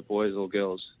couple of the boys or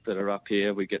girls that are up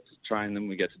here. We get to train them,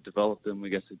 we get to develop them,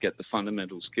 we get to get the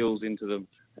fundamental skills into them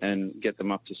and get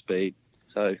them up to speed.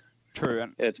 So true.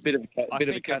 And it's a bit of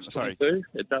a catch-22.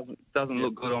 It doesn't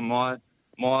look good on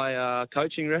my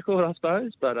coaching record, I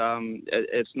suppose, but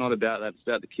it's not about that. It's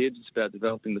about the kids. It's about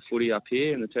developing the footy up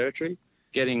here in the Territory,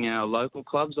 getting our local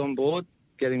clubs on board,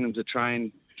 getting them to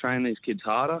train these kids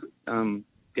harder.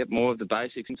 get more of the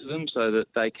basics into them so that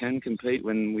they can compete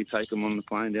when we take them on the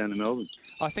plane down to Melbourne.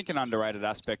 I think an underrated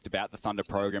aspect about the Thunder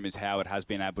program is how it has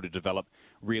been able to develop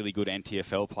really good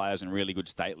NTFL players and really good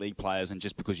State League players, and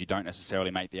just because you don't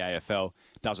necessarily make the AFL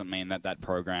doesn't mean that that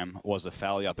program was a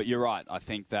failure. But you're right. I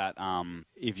think that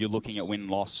if you're looking at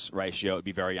win-loss ratio, it would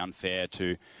be very unfair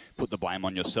to put the blame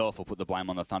on yourself or put the blame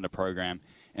on the Thunder program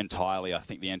entirely. I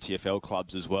think the NTFL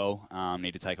clubs as well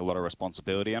need to take a lot of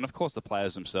responsibility, and of course the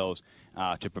players themselves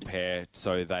to prepare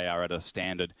so they are at a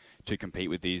standard to compete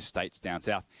with these states down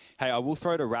south. Hey, I will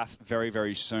throw to Raf very,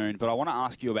 very soon, but I want to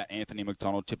ask you about Anthony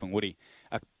McDonald-Tipungwuti.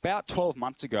 About 12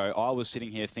 months ago, I was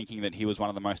sitting here thinking that he was one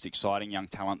of the most exciting young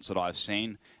talents that I've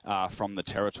seen from the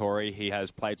Territory. He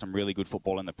has played some really good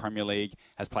football in the Premier League,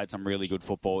 has played some really good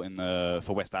football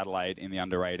for West Adelaide in the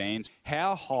under-18s.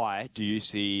 How high do you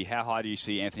see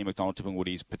Anthony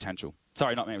McDonald-Tipungwuti's potential?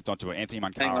 Sorry, not McDonald-Tipungwuti, Anthony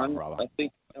Munkara, rather.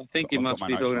 I think you must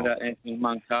be talking about Anthony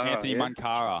Munkara. Anthony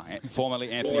Munkara,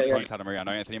 formerly Anthony Tata Maria. I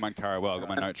know Anthony Munkara well. I got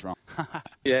my notes wrong.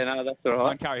 Yeah, no, that's all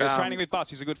right. Munkara, he was training with Bus.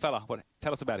 He's a good fella.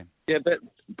 Tell us about him. Yeah, but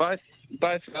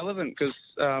both relevant because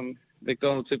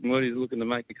McDonald-Tipungwuti is looking to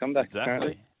make a comeback. Exactly.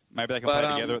 Apparently. Maybe they can play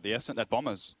together at the Essendon at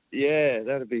Bombers. Yeah,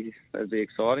 that'd be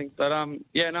exciting. But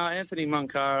Anthony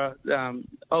Munkara,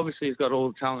 obviously he's got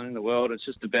all the talent in the world. It's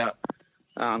just about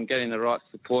getting the right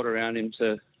support around him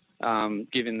to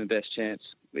give him the best chance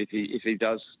if he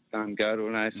does go to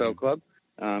an AFL club.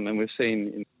 And we've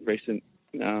seen in recent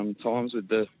times with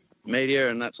the media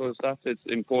and that sort of stuff, it's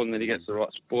important that he gets the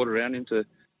right support around him to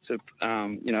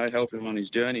help him on his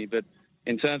journey. But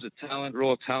in terms of talent,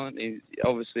 raw talent, he's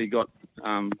obviously got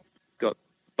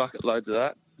bucket loads of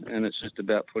that, and it's just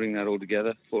about putting that all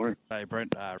together for him. Hey,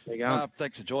 Brent.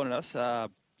 Thanks for joining us.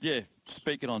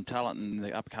 Speaking on talent and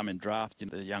the upcoming draft,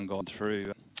 the young guy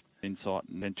through insight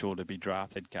and potential to be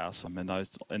drafted, Carson, and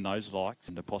those likes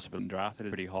and the possibility drafted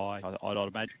is pretty high, I'd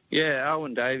imagine. Yeah,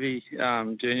 Owen Davey,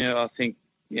 Junior, I think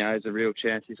has a real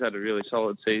chance. He's had a really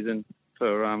solid season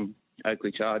for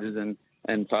Oakley Chargers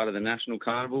and part of the National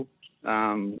Carnival.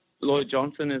 Lloyd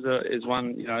Johnson is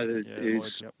one,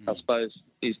 who's I suppose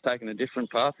he's taken a different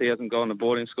path. He hasn't gone to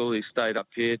boarding school. He's stayed up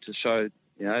here to show,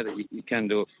 that you can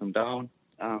do it from Darwin.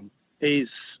 He's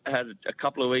had a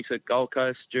couple of weeks at Gold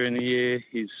Coast during the year.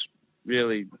 He's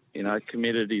really,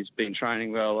 committed. He's been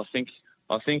training well. I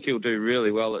think he'll do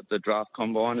really well at the draft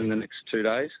combine in the next 2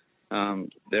 days.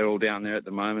 They're all down there at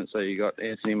the moment. So you got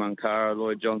Anthony Munkara,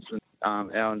 Lloyd Johnson,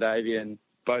 Owen Davey, and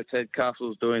Bo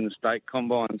Tedcastle's doing the state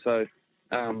combine. So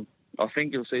I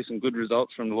think you'll see some good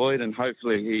results from Lloyd, and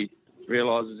hopefully he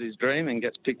realises his dream and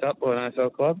gets picked up by an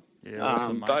AFL club. Yeah,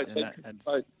 awesome, mate.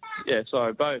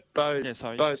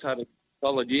 Bo's had a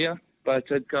solid year. Bo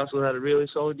Tedcastle had a really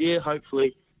solid year.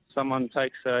 Hopefully someone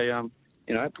takes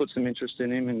puts some interest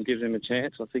in him and gives him a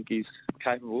chance. I think he's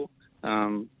capable.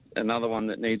 Another one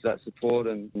that needs that support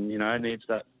and, needs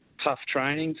that tough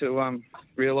training to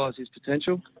realise his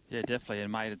potential. Yeah, definitely.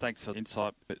 And, mate, thanks for the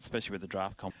insight, especially with the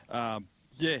draft comp.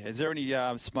 Is there any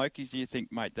smokies, do you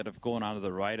think, mate, that have gone under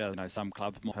the radar? Some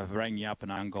clubs might have rang you up and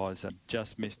young guys that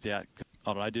just missed out.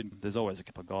 I don't know, there's always a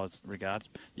couple of guys in regards.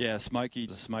 Yeah,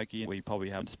 Smokey's a Smokey. We probably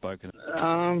haven't spoken.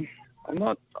 I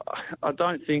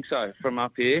don't think so from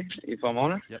up here, if I'm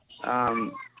honest. Yep.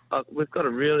 We've got a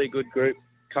really good group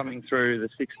coming through the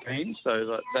 16,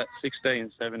 so that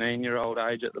 16, 17-year-old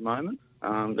age at the moment.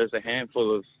 There's a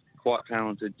handful of quite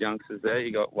talented youngsters there.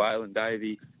 You got Waylon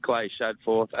Davey, Clay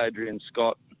Shadforth, Adrian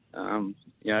Scott. 3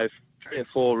 or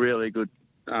 4 really good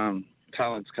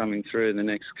talents coming through in the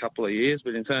next couple of years.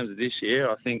 But in terms of this year,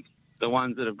 I think the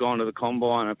ones that have gone to the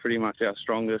combine are pretty much our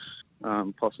strongest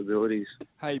possibilities.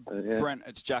 Hey, Brent,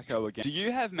 it's Jacko again. Do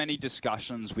you have many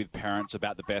discussions with parents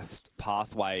about the best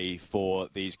pathway for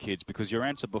these kids? Because your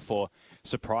answer before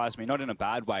surprised me, not in a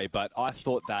bad way, but I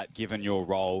thought that given your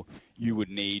role, you would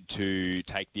need to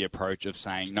take the approach of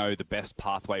saying, no, the best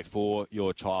pathway for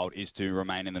your child is to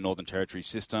remain in the Northern Territory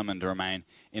system and to remain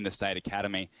in the state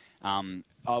academy.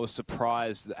 I was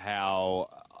surprised how,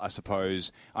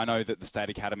 I know that the State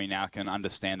Academy now can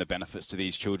understand the benefits to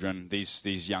these children,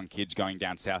 these young kids going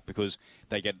down south, because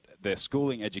they get their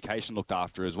schooling education looked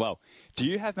after as well. Do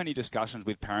you have many discussions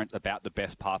with parents about the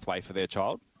best pathway for their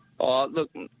child? Oh, look,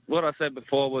 what I said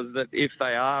before was that if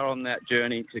they are on that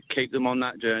journey, to keep them on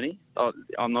that journey.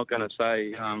 I'm not going to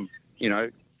say,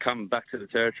 come back to the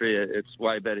Territory, it's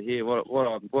way better here. What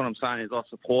I'm saying is I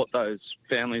support those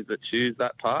families that choose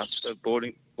that path of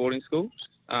boarding school.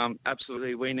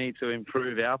 Absolutely, we need to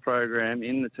improve our program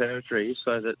in the Territory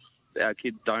so that our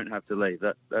kids don't have to leave.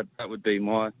 That would be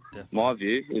my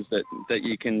view, is that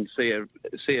you can see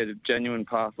a genuine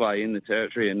pathway in the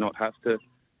Territory and not have to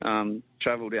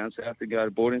travel down south to go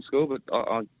to boarding school. But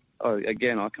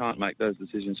I can't make those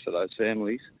decisions for those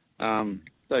families. I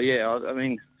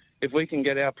mean, if we can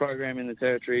get our program in the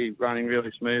Territory running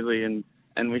really smoothly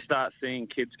and we start seeing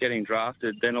kids getting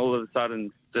drafted, then all of a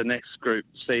sudden the next group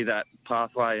see that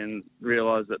pathway and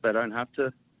realise that they don't have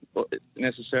to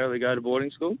necessarily go to boarding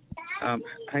school.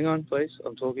 Hang on, please.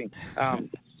 I'm talking.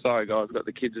 Sorry, guys. I've got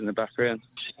the kids in the background.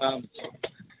 What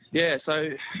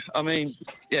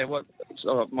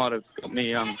might have got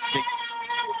me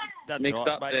mixed right,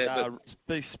 up mate.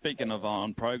 there. Speaking of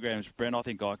on programs, Brent, I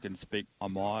think I can speak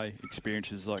on my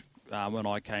experiences. Like when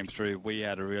I came through, we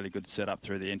had a really good setup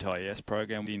through the NTIS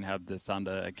program. We didn't have the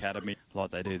Thunder Academy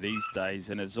like they do these days,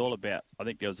 and it's all about, I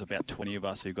think there was about 20 of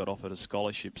us who got offered a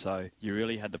scholarship, so you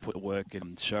really had to put the work in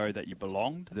and show that you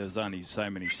belonged. There was only so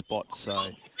many spots, so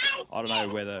I don't know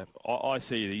whether, I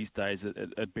see these days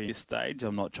it'd be a stage.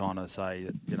 I'm not trying to say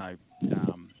that,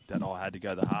 that I had to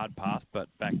go the hard path, but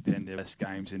back then there were less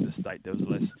games in the state. There was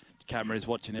less cameras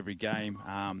watching every game.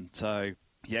 So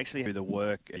you actually had the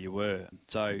work you were.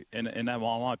 So in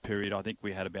my period, I think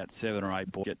we had about 7 or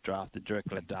 8 boys get drafted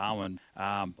directly at Darwin.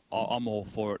 I'm all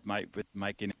for it, mate, with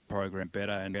making the program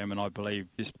better. And I believe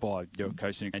just by your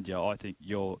coaching, and I think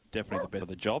you're definitely the best of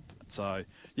the job. So,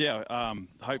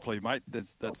 hopefully, mate,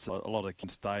 that's a lot of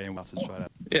kids staying with us straight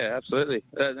out. Yeah, absolutely.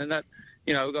 And that,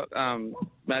 we've got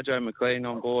Majo McLean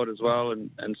on board as well,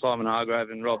 and Simon Hargrave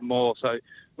and Rob Moore. So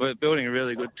we're building a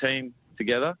really good team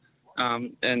together.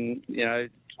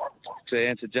 To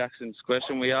answer Jackson's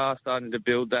question, we are starting to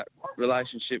build that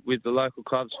relationship with the local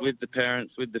clubs, with the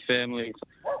parents, with the families,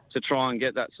 to try and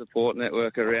get that support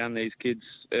network around these kids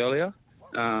earlier,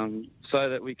 so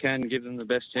that we can give them the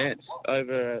best chance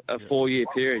over a 4-year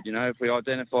period. If we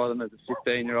identify them as a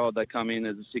 15-year-old, they come in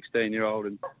as a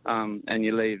 16-year-old, and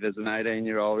you leave as an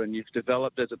 18-year-old, and you've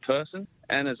developed as a person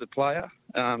and as a player.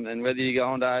 And whether you go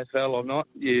on to AFL or not,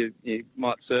 you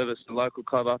might service the local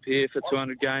club up here for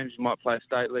 200 games. You might play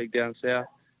state league down south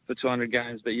for 200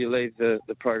 games, but you leave the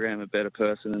program a better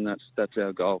person, and that's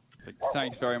our goal.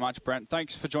 Thanks very much, Brent.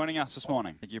 Thanks for joining us this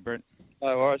morning. Thank you, Brent.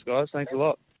 No worries, guys. Thanks a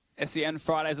lot. SEN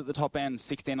Fridays at the top end,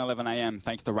 16:11 a.m.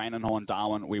 Thanks to Rain and Horn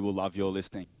Darwin. We will love your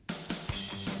listening.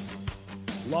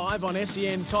 Live on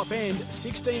SEN Top End,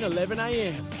 16:11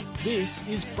 a.m. This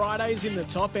is Fridays in the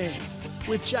Top End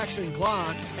with Jackson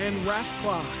Clark and Raf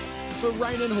Clark for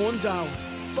Rain and Horn Darwin.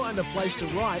 Find a place to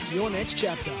write your next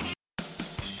chapter.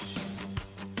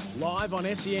 Live on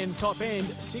SEN Top End,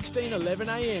 16:11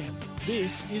 a.m.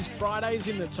 This is Fridays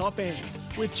in the Top End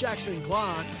with Jackson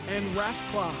Clark and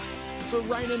Raf Clark for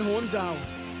Rain and Horn Darwin.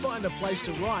 Find a place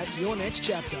to write your next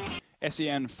chapter.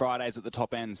 SEN Fridays at the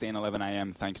top end, 11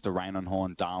 a.m. Thanks to Rain and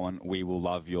Horn Darwin. We will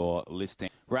love your listing.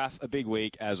 Raf, a big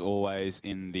week as always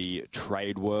in the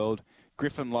trade world.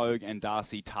 Griffin Logue and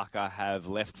Darcy Tucker have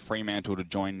left Fremantle to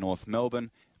join North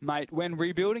Melbourne. Mate, when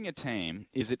rebuilding a team,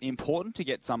 is it important to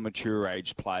get some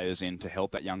mature-aged players in to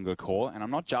help that younger core? And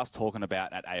I'm not just talking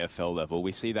about at AFL level.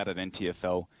 We see that at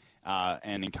NTFL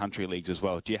and in country leagues as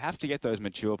well. Do you have to get those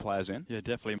mature players in? Yeah,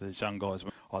 definitely. These young guys,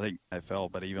 I think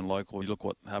AFL, but even local, you look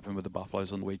what happened with the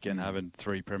Buffaloes on the weekend, having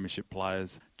 3 premiership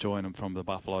players join them from the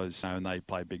Buffaloes, and they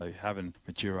play big. Having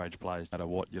mature-age players, no matter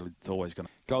what, it's always going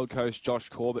to... Gold Coast Josh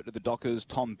Corbett to the Dockers.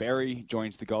 Tom Berry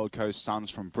joins the Gold Coast Suns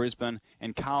from Brisbane.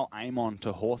 And Carl Amon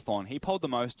to Hawthorn. He polled the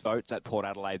most votes at Port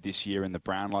Adelaide this year in the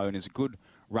Brownlow and is a good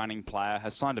running player.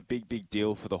 Has signed a big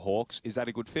deal for the Hawks. Is that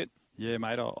a good fit? Yeah,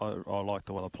 mate, I like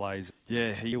the way he plays.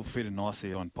 Yeah, he'll fit in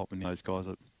nicely on popping those guys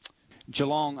up.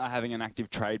 Geelong are having an active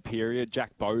trade period.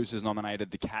 Jack Bowes has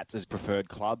nominated the Cats as preferred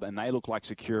club, and they look like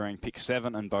securing pick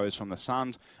 7 and Bowes from the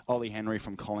Suns. Ollie Henry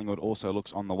from Collingwood also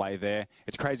looks on the way there.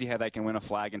 It's crazy how they can win a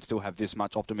flag and still have this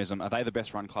much optimism. Are they the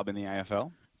best run club in the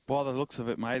AFL? By the looks of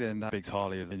it, mate, and that speaks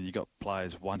highly of it. You got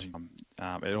players wanting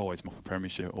it always for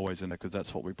premiership, always in it, because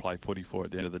that's what we play footy for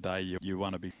at the end of the day. You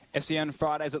want to be... SEN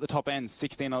Fridays at the top end,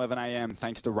 16:11 a.m.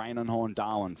 Thanks to Rain and Horn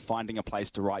Darwin. Finding a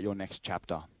place to write your next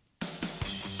chapter.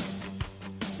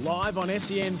 Live on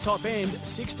SEN Top End,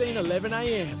 16:11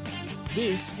 a.m.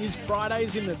 This is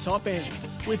Fridays in the Top End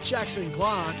with Jackson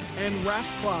Clark and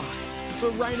Raf Clark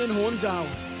for Rain and Horn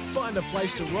Darwin. Find a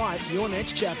place to write your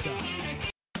next chapter.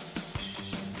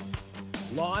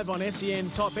 Live on SEN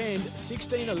Top End,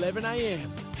 16:11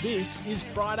 a.m. This is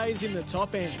Fridays in the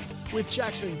Top End with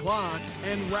Jackson Clark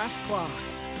and Raf Clark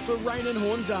for Rain and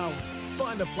Horn Darwin.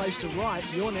 Find a place to write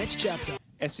your next chapter.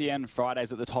 SEN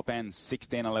Fridays at the top end,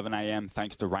 16:11 a.m.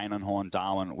 Thanks to Rain and Horn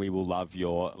Darwin. We will love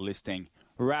your listing.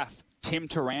 Raf, Tim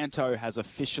Taranto has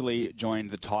officially joined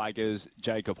the Tigers.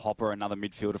 Jacob Hopper, another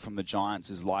midfielder from the Giants,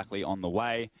 is likely on the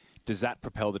way. Does that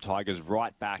propel the Tigers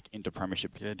right back into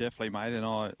premiership? Yeah, definitely, mate. And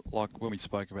I, like when we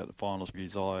spoke about the finals,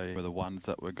 because I were the ones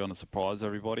that were going to surprise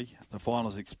everybody. The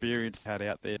finals experience had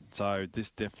out there. So this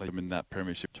definitely in that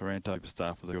premiership. Taranto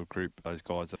superstar for the field group, those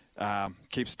guys.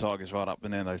 Keeps the Tigers right up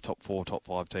and down those top 4, top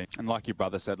 5 teams. And like your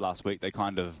brother said last week, they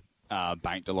kind of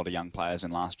banked a lot of young players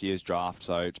in last year's draft,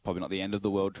 so it's probably not the end of the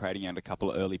world trading out a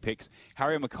couple of early picks.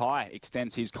 Harry Mackay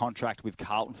extends his contract with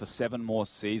Carlton for 7 more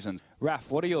seasons. Raf,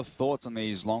 what are your thoughts on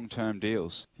these long-term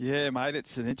deals? Yeah, mate,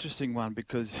 it's an interesting one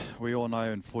because we all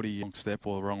know in footy, wrong step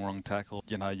or wrong tackle,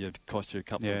 you'd cost you a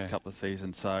couple of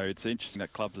seasons. So it's interesting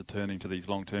that clubs are turning to these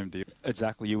long-term deals.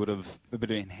 Exactly. You would have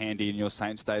been handy in your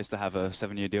Saints days to have a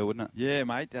 7-year deal, wouldn't it? Yeah,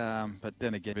 mate. But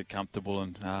then again, a bit comfortable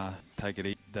and take it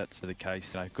easy. That's the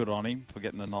case. Good on him for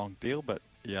getting a long deal, but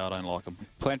yeah, I don't like him.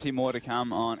 Plenty more to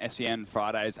come on SEN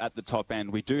Fridays at the top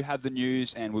end. We do have the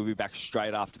news, and we'll be back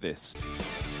straight after this.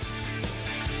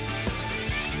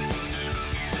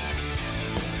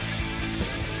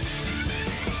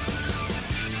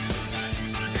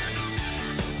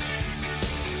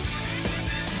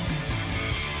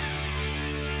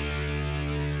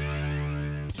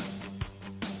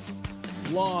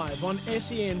 Live on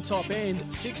SEN Top End,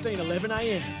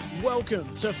 16:11am.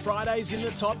 Welcome to Fridays in the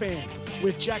Top End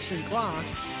with Jackson Clark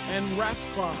and Raf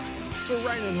Clark for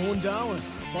Rain and Horn Darwin,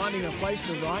 finding a place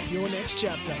to write your next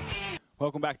chapter.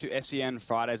 Welcome back to SEN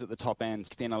Fridays at the Top End,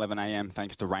 16:11am.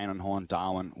 Thanks to Rain and Horn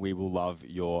Darwin. We will love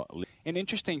your... An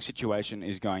interesting situation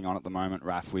is going on at the moment,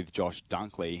 Raf, with Josh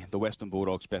Dunkley, the Western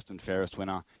Bulldogs' best and fairest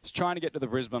winner. He's trying to get to the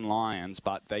Brisbane Lions,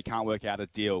 but they can't work out a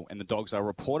deal, and the Dogs are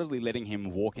reportedly letting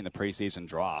him walk in the preseason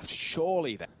draft.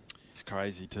 Surely that... It's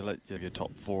crazy to let your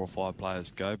top 4 or 5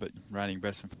 players go, but reigning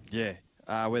best and... Yeah.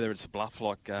 Whether it's a bluff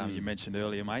like you mentioned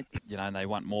earlier, mate, and they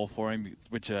want more for him,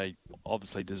 which they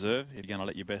obviously deserve. If you're going to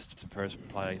let your best and fairest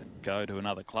player go to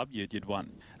another club, you'd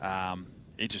want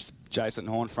interest. Jason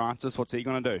Horne-Francis, what's he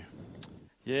going to do?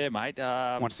 Yeah, mate.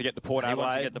 Wants to get to Port Adelaide. He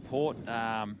wants to get to Port.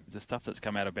 The stuff that's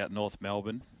come out about North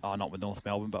Melbourne, not with North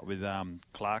Melbourne, but with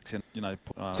Clarkson,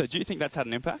 So do you think that's had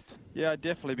an impact? Yeah,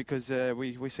 definitely, because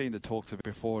we seen the talks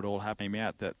before it all happened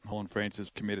out that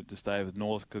Horne-Francis committed to stay with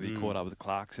North because he caught up with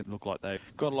Clarkson. It looked like they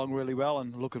got along really well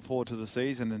and looking forward to the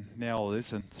season, and now all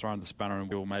this and throwing the spanner and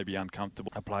wheel may be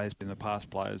uncomfortable. Our players, in the past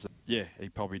players, he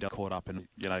probably done caught up and,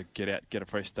 get out, get a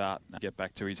fresh start, and get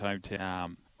back to his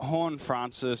hometown.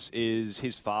 Horne-Francis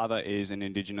his father is an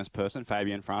Indigenous person,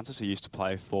 Fabian Francis, who used to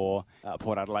play for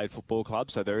Port Adelaide Football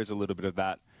Club. So there is a little bit of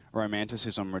that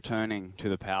romanticism returning to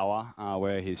the Power,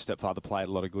 where his stepfather played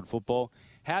a lot of good football.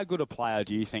 How good a player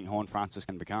do you think Horne-Francis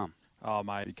can become? Oh,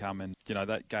 mate, and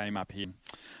that game up here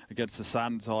against the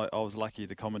Suns, I was lucky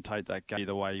to commentate that game.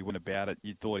 The way he went about it,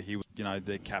 you thought he was,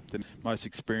 their captain, most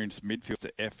experienced midfield.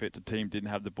 The effort, the team didn't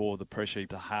have the ball, the pressure,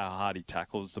 the how hard he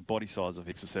tackles, the body size of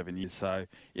 6 or 7 years. So,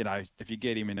 if you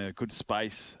get him in a good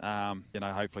space,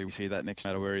 hopefully we see that next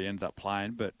matter where he ends up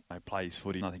playing. But play his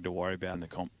footy, nothing to worry about in the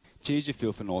comp. Geez, you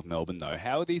feel for North Melbourne, though.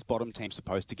 How are these bottom teams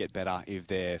supposed to get better if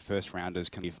their first rounders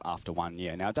can leave after 1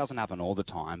 year? Now, it doesn't happen all the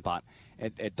time, but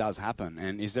it does happen.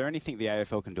 And is there anything the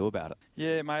AFL can do about it?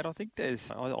 Yeah, mate, I think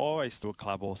I always do a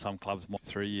club, or some clubs might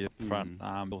 3 year front.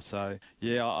 Also,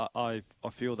 yeah, I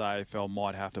feel the AFL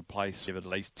might have to place at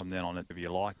least some then on it if you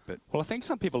like. But well, I think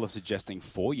some people are suggesting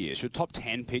 4 years. Should top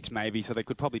 10 picks maybe, so they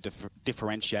could probably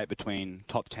differentiate between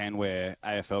top 10 where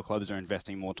AFL clubs are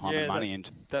investing more time and money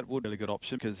into. That would be a really good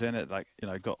option, because then it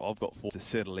I've got 4 to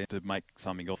settle in to make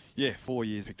something else. Yeah, 4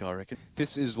 years picked, I reckon.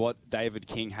 This is what David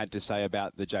King had to say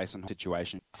about the Jason situation.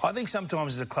 I think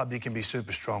sometimes as a club you can be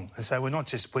super strong and say we're not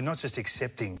just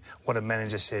accepting what a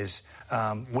manager says.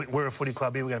 We're a footy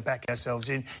club here. We're going to back ourselves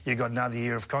in. You've got another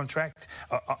year of contract.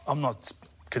 I'm not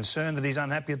concerned that he's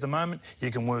unhappy at the moment.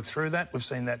 You can work through that. We've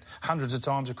seen that hundreds of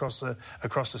times across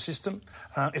the system.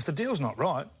 If the deal's not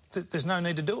right, there's no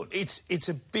need to do it. It's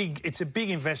a big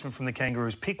investment from the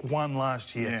Kangaroos. Pick one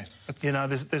last year. Yeah.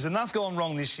 There's enough going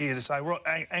wrong this year to say,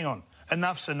 right, hang on,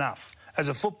 enough's enough. As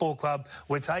a football club,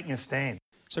 we're taking a stand.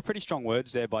 So pretty strong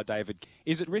words there by David.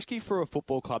 Is it risky for a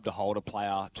football club to hold a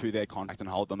player to their contract and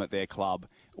hold them at their club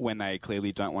when they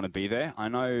clearly don't want to be there? I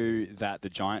know that the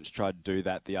Giants tried to do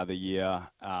that the other year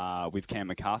with Cam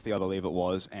McCarthy, I believe it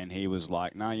was, and he was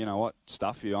like, no, you know what,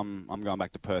 stuff you, I'm going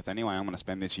back to Perth anyway. I'm going to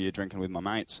spend this year drinking with my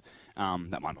mates.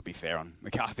 That might not be fair on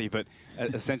McCarthy, but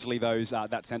essentially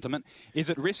that sentiment. Is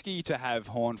it risky to have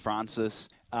Horne-Francis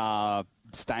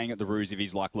staying at the Roos if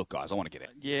he's like, look, guys, I want to get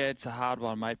out? Yeah, it's a hard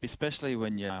one, mate, especially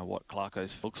when you know what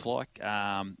Clarko's looks like.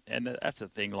 And that's the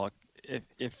thing, like,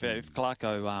 if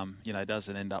Clarko,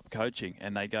 doesn't end up coaching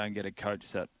and they go and get a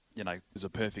coach that is a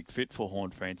perfect fit for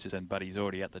Horn Francis, but he's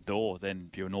already at the door, then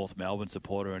if you're a North Melbourne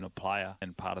supporter and a player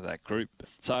and part of that group.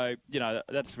 So,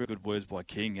 that's very good words by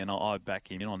King, and I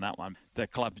back him in on that one. The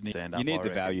club needs to stand up. You need the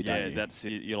value, don't you? Yeah, that's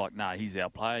it. You're like, nah, he's our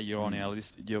player. You're on our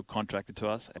list. You're contracted to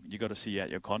us. You've got to see out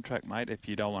your contract, mate. If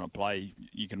you don't want to play,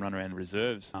 you can run around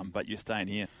reserves, but you're staying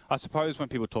here. I suppose when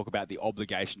people talk about the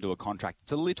obligation to a contract,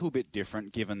 it's a little bit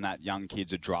different given that young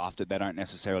kids are drafted. They don't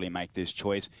necessarily make this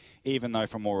choice, even though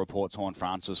from all reports Horn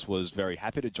Francis was very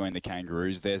happy to join the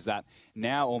Kangaroos. There's that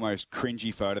now almost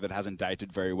cringy photo that hasn't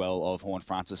dated very well of Horn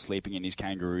Francis sleeping in his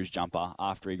Kangaroos jumper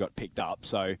after he got picked up.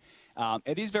 So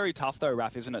it is very tough though,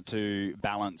 Raph, isn't it, to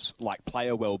balance like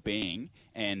player well-being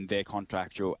and their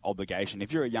contractual obligation.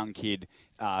 If you're a young kid,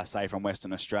 say from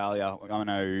Western Australia, I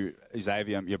know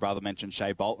Xavier, your brother mentioned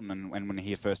Shea Bolton, and when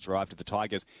he first arrived at the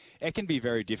Tigers, it can be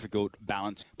very difficult to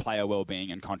balance player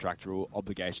well-being and contractual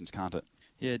obligations, can't it?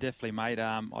 Yeah, definitely, mate.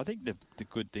 I think the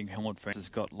good thing Horn Francis has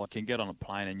got, like, you can get on a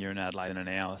plane and you're in Adelaide in an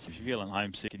hour. So if you're feeling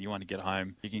homesick and you want to get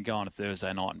home, you can go on a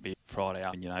Thursday night and be Friday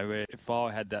out. Where if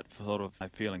I had that sort of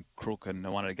feeling crook and I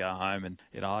wanted to go home and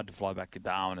I had to fly back to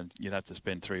Darwin and you'd have to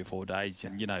spend 3 or 4 days,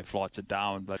 and flights to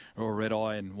Darwin, but we're all red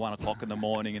eye and 1 o'clock in the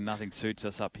morning and nothing suits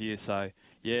us up here. So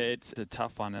yeah, it's a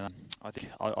tough one, and I think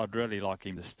I'd really like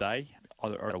him to stay.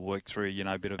 Or to work through,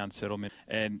 a bit of unsettlement.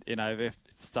 And, if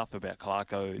stuff about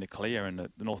Clarko in the clear and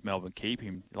the North Melbourne keep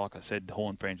him, like I said,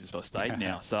 Horn Francis got stayed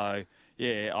now. So,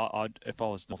 yeah, if I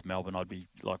was North Melbourne, I'd be,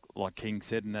 like King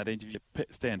said in that interview,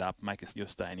 stand up, make us, you're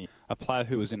staying here. A player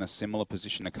who was in a similar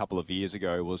position a couple of years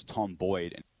ago was Tom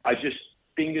Boyd. I just,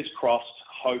 fingers crossed,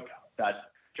 hope that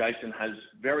Jason has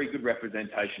very good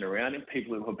representation around him,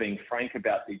 people who are being frank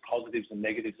about the positives and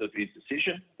negatives of his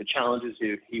decision, the challenges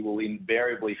he will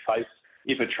invariably face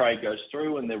if a trade goes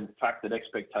through, and the fact that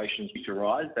expectations need to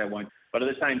rise, they won't. But at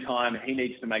the same time, he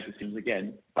needs to make decisions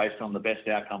again based on the best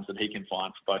outcomes that he can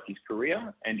find for both his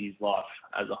career and his life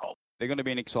as a whole. They're going to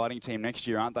be an exciting team next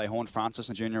year, aren't they? Horn Francis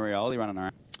and Junior Rioli running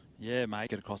around. Yeah, mate,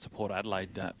 get across to Port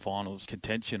Adelaide finals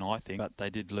contention, I think, but they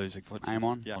did lose a aim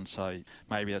on. Yeah, so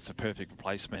maybe that's a perfect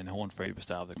replacement. Horn Free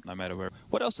star, no matter where.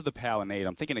 What else do the Power need?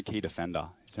 I'm thinking a key defender.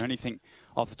 Is there anything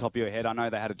off the top of your head? I know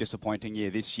they had a disappointing year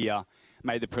this year.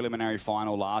 Made the preliminary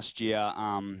final last year,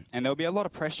 and there'll be a lot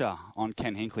of pressure on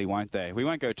Ken Hinkley, won't there? We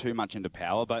won't go too much into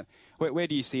Power, but where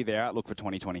do you see their outlook for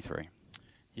 2023?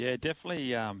 Yeah,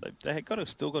 definitely. They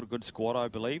still got a good squad, I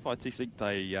believe. I just think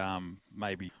they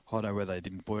maybe, I don't know whether they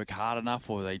didn't work hard enough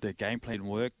or their game plan didn't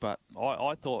work, but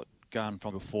I thought going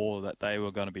from before that they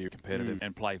were going to be competitive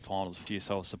and play finals this year,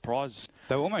 so I was surprised.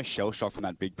 They were almost shell-shocked from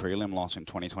that big prelim loss in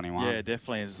 2021. Yeah,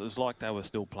 definitely. It was like they were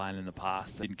still playing in the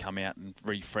past. They didn't come out and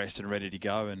refreshed and ready to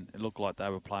go, and it looked like they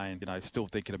were playing, still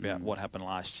thinking about what happened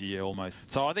last year almost.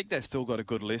 So I think they've still got a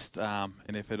good list, and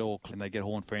if it all, they get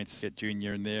Horn Francis, get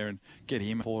Junior in there and get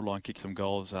him forward line, kick some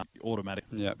goals, automatic.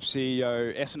 Yeah.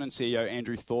 Essendon CEO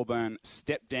Andrew Thorburn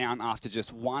stepped down after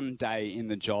just 1 day in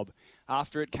the job.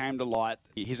 After it came to light,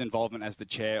 his involvement as the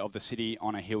chair of the City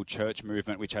on a Hill Church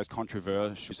movement, which has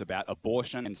controversies about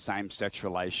abortion and same-sex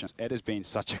relations. It has been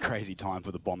such a crazy time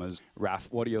for the Bombers. Raph,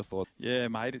 what are your thoughts? Yeah,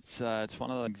 mate, it's one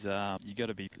of those you got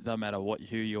to be, no matter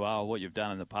who you are or what you've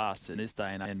done in the past, in this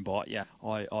day and age, bite. Yeah,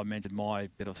 I mentioned my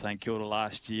bit of St Kilda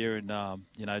last year, and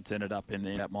it's ended up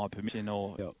at my permission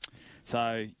or. Yep.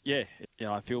 So, yeah,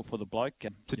 I feel for the bloke.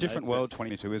 It's a different world,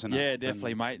 22, isn't it? Yeah,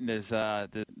 definitely, mate. And there's,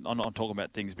 I'm not talking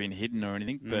about things being hidden or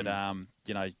anything, but,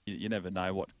 you never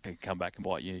know what can come back and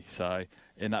bite you. So,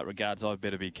 in that regards, I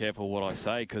better be careful what I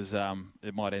say because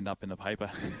it might end up in the paper.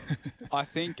 I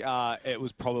think it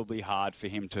was probably hard for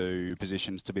him to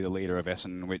positions to be the leader of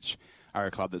Essendon, which are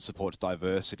a club that supports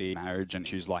diversity, marriage and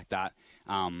issues like that,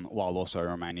 while also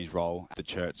remaining his role at the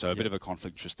church. So a bit of a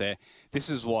conflict just there. This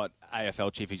is what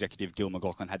AFL Chief Executive Gil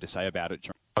McLachlan had to say about it.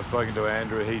 I've spoken to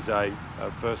Andrew. He's a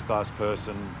first-class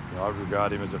person. I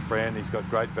regard him as a friend. He's got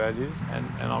great values, and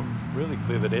I'm really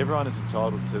clear that everyone is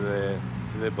entitled to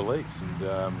their beliefs,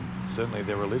 and certainly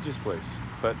their religious beliefs.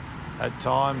 But at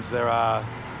times there are,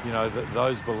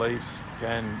 those beliefs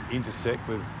can intersect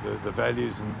with the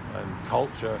values and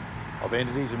culture of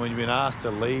entities, and when you've been asked to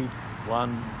lead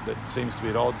one that seems to be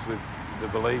at odds with the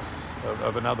beliefs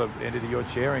of another entity you're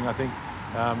chairing, I think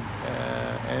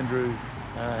Andrew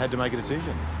had to make a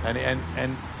decision.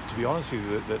 And to be honest with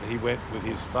you, that he went with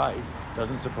his faith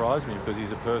doesn't surprise me because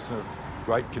he's a person of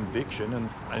great conviction, and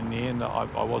in the end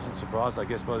I wasn't surprised, I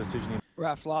guess, by the decision.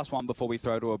 Raph, last one before we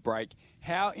throw to a break.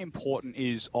 How important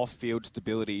is off-field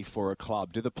stability for a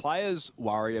club? Do the players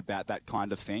worry about that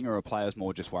kind of thing, or are players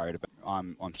more just worried about,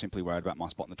 I'm simply worried about my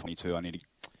spot in the 22, I need to...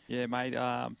 Yeah, mate.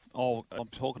 I'm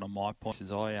talking on my points.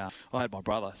 I had my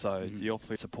brother, so the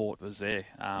off-field support was there.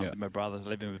 My brother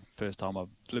living with first time I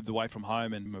lived away from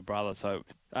home, and my brother. So,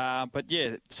 but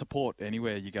yeah, support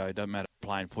anywhere you go. Doesn't matter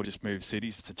playing foot, just move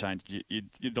cities to change.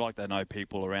 You'd like to know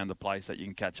people around the place that you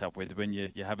can catch up with when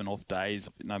you're having off days,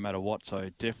 no matter what. So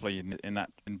definitely in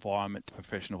that environment,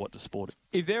 professional what the sport is.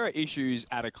 If there are issues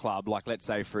at a club, like let's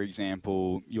say, for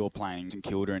example, you're playing St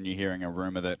Kilda and you're hearing a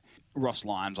rumour that Ross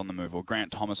Lyon's on the move or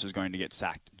Grant Thomas is going to get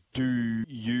sacked,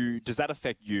 does that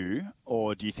affect you,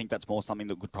 or do you think that's more something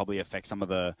that could probably affect some of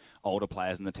the older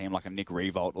players in the team, like a Nick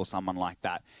Revolt or someone like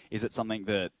that? Is it something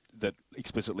that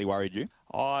explicitly worried you?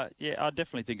 Yeah, I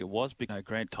definitely think it was. Because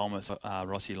Grant Thomas,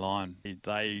 Rossi Lyon,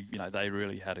 they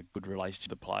really had a good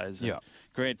relationship with the players. Yeah.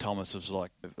 Grant Thomas was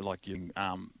like your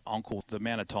uncle. The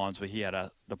amount of times where he had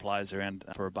the players around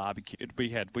for a barbecue,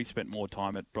 we spent more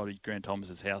time at probably Grant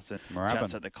Thomas's house than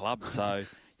chats at the club. So.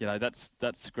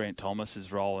 That's Grant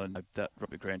Thomas's role, and that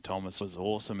Grant Thomas was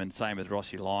awesome. And same with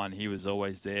Rossi Lyon, he was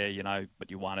always there,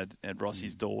 but you wanted, and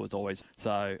Rossi's door was always.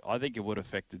 So I think it would have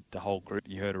affected the whole group.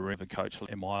 You heard a river coach,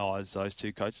 in my eyes, those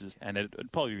two coaches, and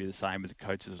it'd probably be the same with the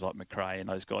coaches like McRae and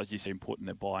those guys. You see important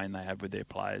the buy-in they have with their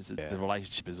players. The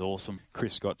relationship is awesome.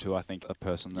 Chris Scott too, I think, a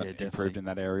person that improved in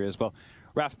that area as well.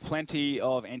 Raf, plenty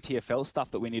of NTFL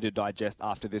stuff that we need to digest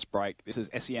after this break. This is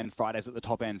SEN Fridays at the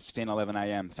Top End, 10:11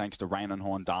 a.m. Thanks to Rain and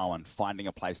Horn Darwin, finding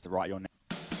a place to write your name.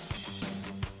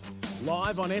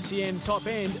 Live on SEN Top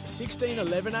End,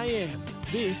 16:11 a.m.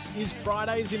 This is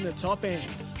Fridays in the Top End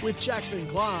with Jackson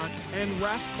Clark and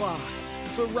Raf Clark.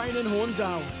 For Rain and Horn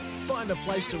Darwin, find a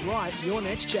place to write your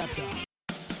next chapter.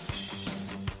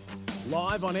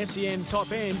 Live on SEN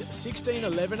Top End,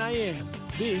 16:11 a.m.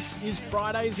 This is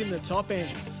Fridays in the Top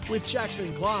End with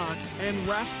Jackson Clark and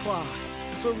Raf Clark.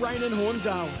 For Rain and Horn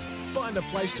Darwin, find a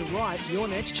place to write your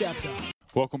next chapter.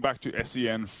 Welcome back to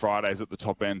SEN Fridays at the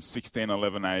Top End,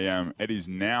 16:11 a.m. It is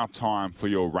now time for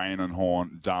your Rain and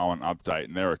Horn Darwin update,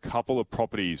 and there are a couple of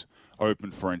properties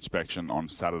open for inspection on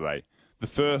Saturday. The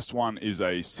first one is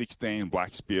a 16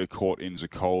 Blackspear Court in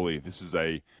Zuccoli. This is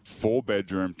a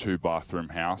 4-bedroom, 2-bathroom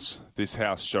house. This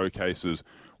house showcases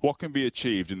what can be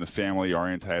achieved in the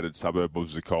family-orientated suburb of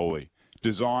Zuccoli.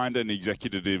 Designed and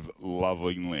executive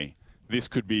lovingly, this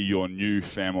could be your new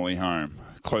family home.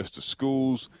 Close to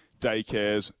schools,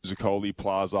 daycares, Zuccoli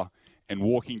Plaza, and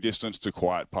walking distance to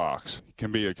quiet parks. It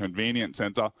can be a convenient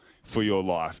centre for your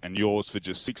life, and yours for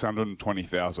just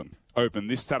 $620,000. Open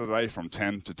this Saturday from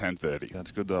 10 to 10:30.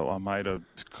 That's good though. I made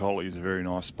Zuccoli is a very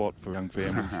nice spot for young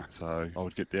families, so I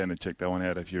would get down and check that one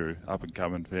out if you're an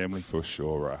up-and-coming family. For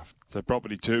sure, Raf. So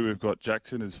property 2, we've got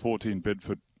Jackson, is 14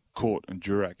 Bedford Court in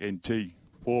Durack, NT.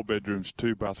 4 bedrooms,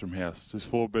 2-bathroom house. This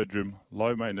 4-bedroom,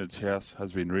 low-maintenance house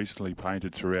has been recently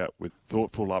painted throughout with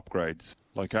thoughtful upgrades.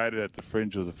 Located at the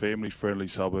fringe of the family-friendly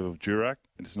suburb of Durack,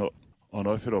 it's not on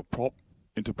Ophir or Prop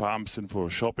into Palmerston for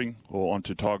shopping or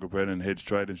onto Tiger Bend and head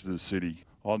straight into the city.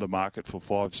 On the market for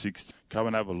 $560. Come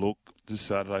and have a look this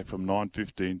Saturday from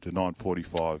 9:15 to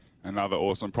 9:45. Another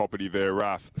awesome property there,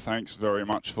 Raf. Thanks very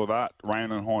much for that.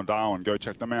 Rain and Horn Darwin, go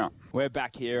check them out. We're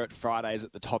back here at Fridays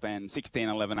at the Top End,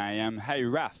 16:11 a.m. Hey,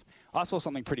 Raf, I saw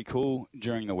something pretty cool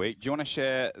during the week. Do you want to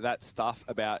share that stuff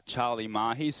about Charlie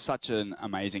Maher? He's such an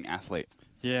amazing athlete.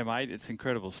 Yeah, mate, it's an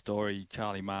incredible story.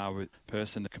 Charlie Maher,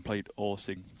 person to complete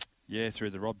horsing. Yeah, through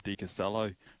the Rob Di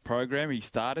Castello program. He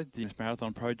started the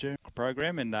marathon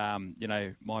program, and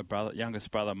my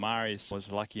youngest brother Marius was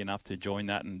lucky enough to join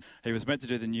that, and he was meant to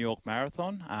do the New York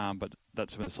Marathon, but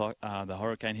that's when the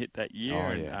hurricane hit that year,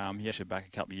 and he actually back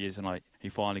a couple of years, and he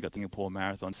finally got the Singapore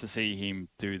Marathon. To see him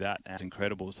do that is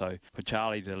incredible. So for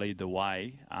Charlie to lead the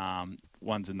way,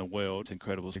 ones in the world, it's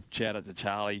incredible. So shout out to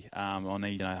Charlie.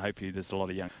 Hopefully there's a lot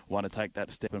of young want to take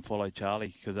that step and follow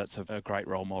Charlie, because that's a great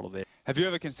role model there. Have you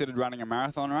ever considered running a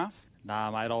marathon, Raf?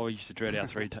 Nah, mate, I used to dread our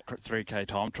 3K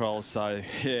time trials, so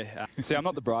yeah. See, I'm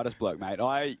not the brightest bloke, mate.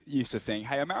 I used to think,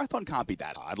 hey, a marathon can't be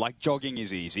that hard. Like, jogging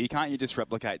is easy. Can't you just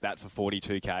replicate that for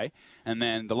 42K? And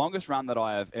then the longest run that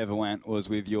I have ever went was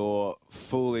with your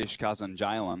foolish cousin,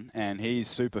 Jalen, and he's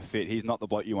super fit. He's not the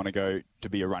bloke you want to go to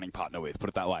be a running partner with, put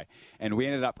it that way. And we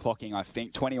ended up clocking, I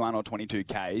think, 21 or 22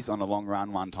 Ks on a long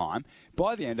run one time.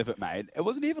 By the end of it, mate, it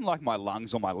wasn't even like my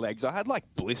lungs or my legs. I had,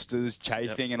 blisters,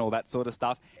 chafing, and all that sort of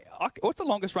stuff. What's the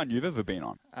longest run you've ever been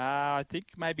on? I think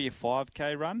maybe a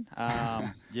 5K run.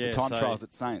 The time trials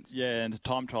at Saints. Yeah, and the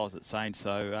time trials at Saints.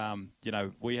 So,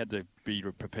 we had the be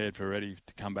prepared for ready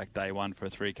to come back day one for a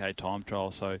 3K time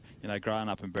trial. So, growing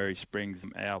up in Berry Springs,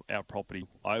 our property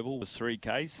oval was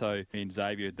 3K. So me and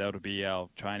Xavier, that would be our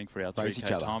training for our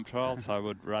 3K time trial. So I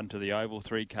would run to the oval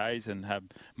 3Ks and have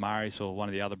Marius or one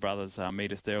of the other brothers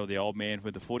meet us there, or the old man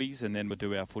with the footies, and then we'd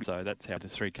do our footy. So that's how the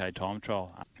 3K time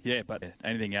trial. Yeah, but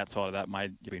anything outside of that,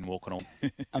 mate, you've been walking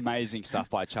on. Amazing stuff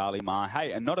by Charlie Maher.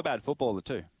 Hey, and not a bad footballer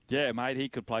too. Yeah, mate, he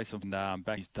could play some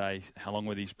back his day, along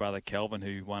with his brother Kelvin,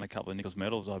 who won a couple of Nichols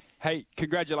medals. Hey,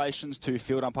 congratulations to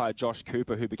field umpire Josh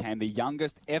Cooper, who became the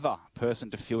youngest ever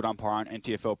person to field umpire an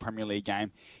NTFL Premier League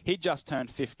game. He just turned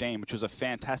 15, which was a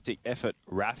fantastic effort,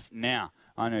 Raf. Now,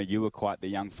 I know you were quite the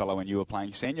young fellow when you were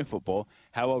playing senior football.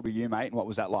 How old were you, mate, and what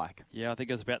was that like? Yeah, I think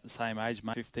it was about the same age,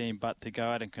 mate, 15, but to go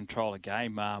out and control a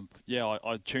game, I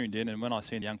tuned in, and when I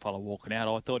seen a young fellow walking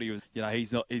out, I thought he was,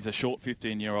 he's a short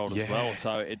 15-year-old as well,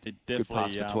 so it definitely... Good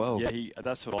pass for 12. Yeah,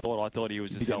 that's what I thought. I thought he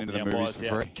was just helping the boys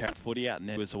out, carrying footy out, and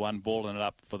then was the one balling it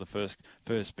up for the first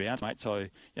bounce, mate. So,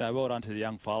 well done to the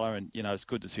young fella, and, it's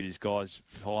good to see these guys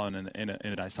following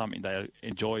in something they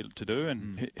enjoy to do,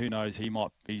 and who knows,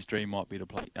 his dream might be to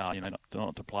play,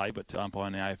 not to play, but to umpire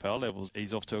in the AFL levels.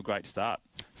 He's off to a great start.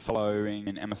 Following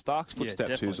in Emma Stark's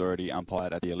footsteps, who's already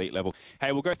umpired at the elite level.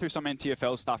 Hey, we'll go through some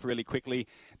NTFL stuff really quickly.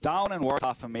 Darwin and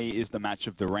Waratah, for me, is the match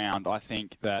of the round. I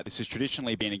think that this has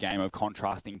traditionally been a game of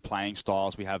contrasting playing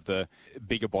styles. We have the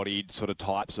bigger-bodied sort of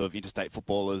types of interstate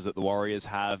footballers that the Warriors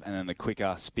have, and then the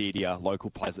quicker, speedier local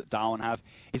players that Darwin have.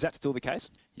 Is that still the case?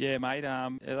 Yeah, mate.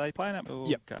 Are they playing up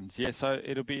Gardens? Yeah, so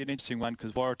it'll be an interesting one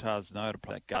because Waratahs know how to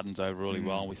play Gardens over really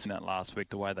well, and we've seen that last week,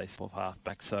 the way they split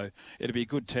half-back. So it'll be a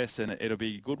good test, and it'll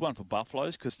be a good one for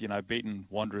Buffaloes because, beating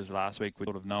Wanderers last week, we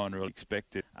sort of no one really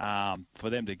expected. For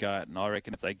them to go out, and I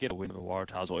reckon if they get a win over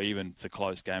Waratahs, or even it's a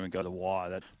close game and go to the wire,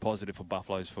 that's positive for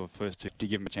Buffaloes for first two. Do you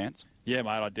give them a chance? Yeah, mate,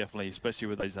 I definitely, especially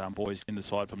with these boys in the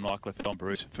side from Nycliffe and Don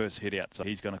Bruce, first hit out, so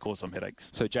he's going to cause some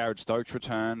headaches. So Jared Stokes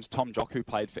returns. Tom Jock, who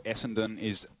played for Essendon,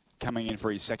 is coming in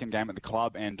for his second game at the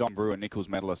club, and Don Brewer, Nichols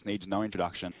medalist, needs no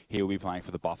introduction. He will be playing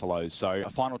for the Buffaloes. So a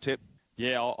final tip.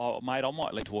 Yeah, mate, I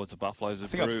might lean towards the Buffaloes. I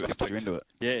think I've got you into it.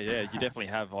 Yeah, you definitely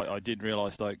have. I did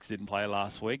realise Stokes didn't play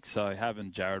last week, so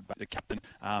having Jared back, the captain,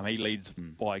 he leads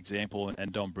by example,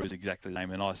 and Don Brewer's exactly the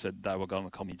same. And I said they were going to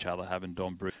come each other, having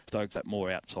Don Brewer, Stokes that more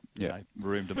outside,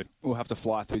 room to move. We'll have to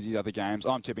fly through the other games.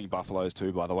 I'm tipping Buffaloes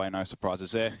too, by the way, no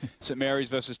surprises there. St Mary's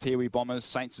versus Tiwi Bombers,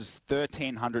 Saints'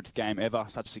 1300th game ever,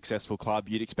 such a successful club.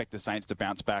 You'd expect the Saints to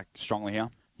bounce back strongly here?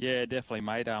 Yeah, definitely,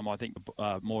 mate. I think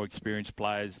more experienced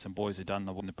players, some boys who've done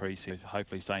the pre-season.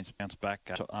 Hopefully, Saints bounce back.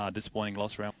 Disappointing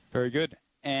loss round. Very good.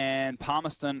 And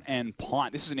Palmerston and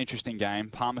Pint. This is an interesting game.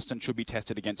 Palmerston should be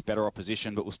tested against better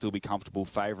opposition, but will still be comfortable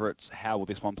favourites. How will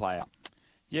this one play out?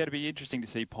 Yeah, it'll be interesting to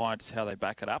see Pints, how they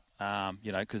back it up,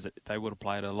 because they would have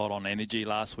played a lot on energy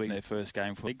last week in their first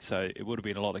game for the league, so it would have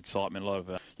been a lot of excitement, a lot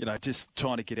of, just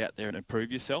trying to get out there and improve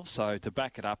yourself. So to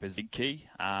back it up is big key,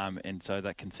 and so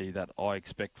that can see that I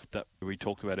expect that we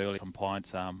talked about earlier from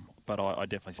Pints, but I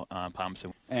definitely see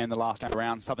Palmerston. And the last game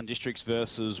around, Southern Districts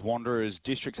versus Wanderers.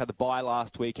 Districts had the bye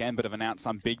last weekend, but have announced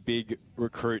some big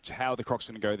recruits. How are the Crocs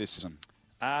going to go this season?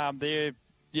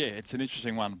 Yeah, it's an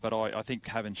interesting one, but I think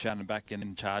having Shannon back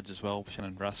in charge as well,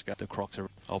 Shannon Ruska, the Crocs are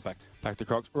all back. Back to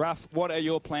Crocs. Raf, what are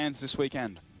your plans this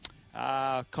weekend?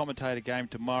 Commentator game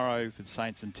tomorrow for the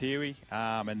Saints and Tiwi,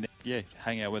 and then,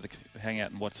 hang out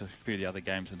and watch a few of the other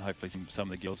games, and hopefully some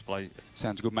of the girls play.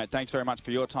 Sounds good, mate. Thanks very much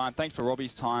for your time. Thanks for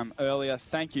Robbie's time earlier.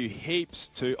 Thank you heaps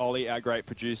to Ollie, our great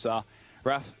producer.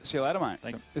 Raf, see you later, mate.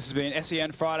 Thanks. This has been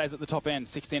SEN Fridays at the Top End,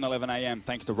 16:11 a.m.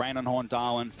 Thanks to Rain and Horn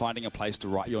Darwin, finding a place to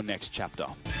write your next chapter.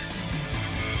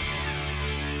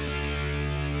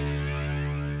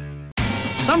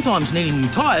 Sometimes needing new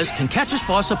tyres can catch us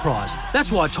by surprise.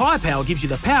 That's why Tyre Power gives you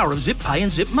the power of Zip Pay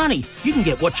and Zip Money. You can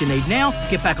get what you need now,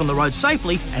 get back on the road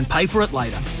safely and pay for it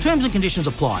later. Terms and conditions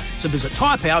apply. So visit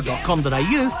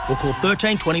tyrepower.com.au or call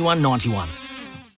 13 21 91.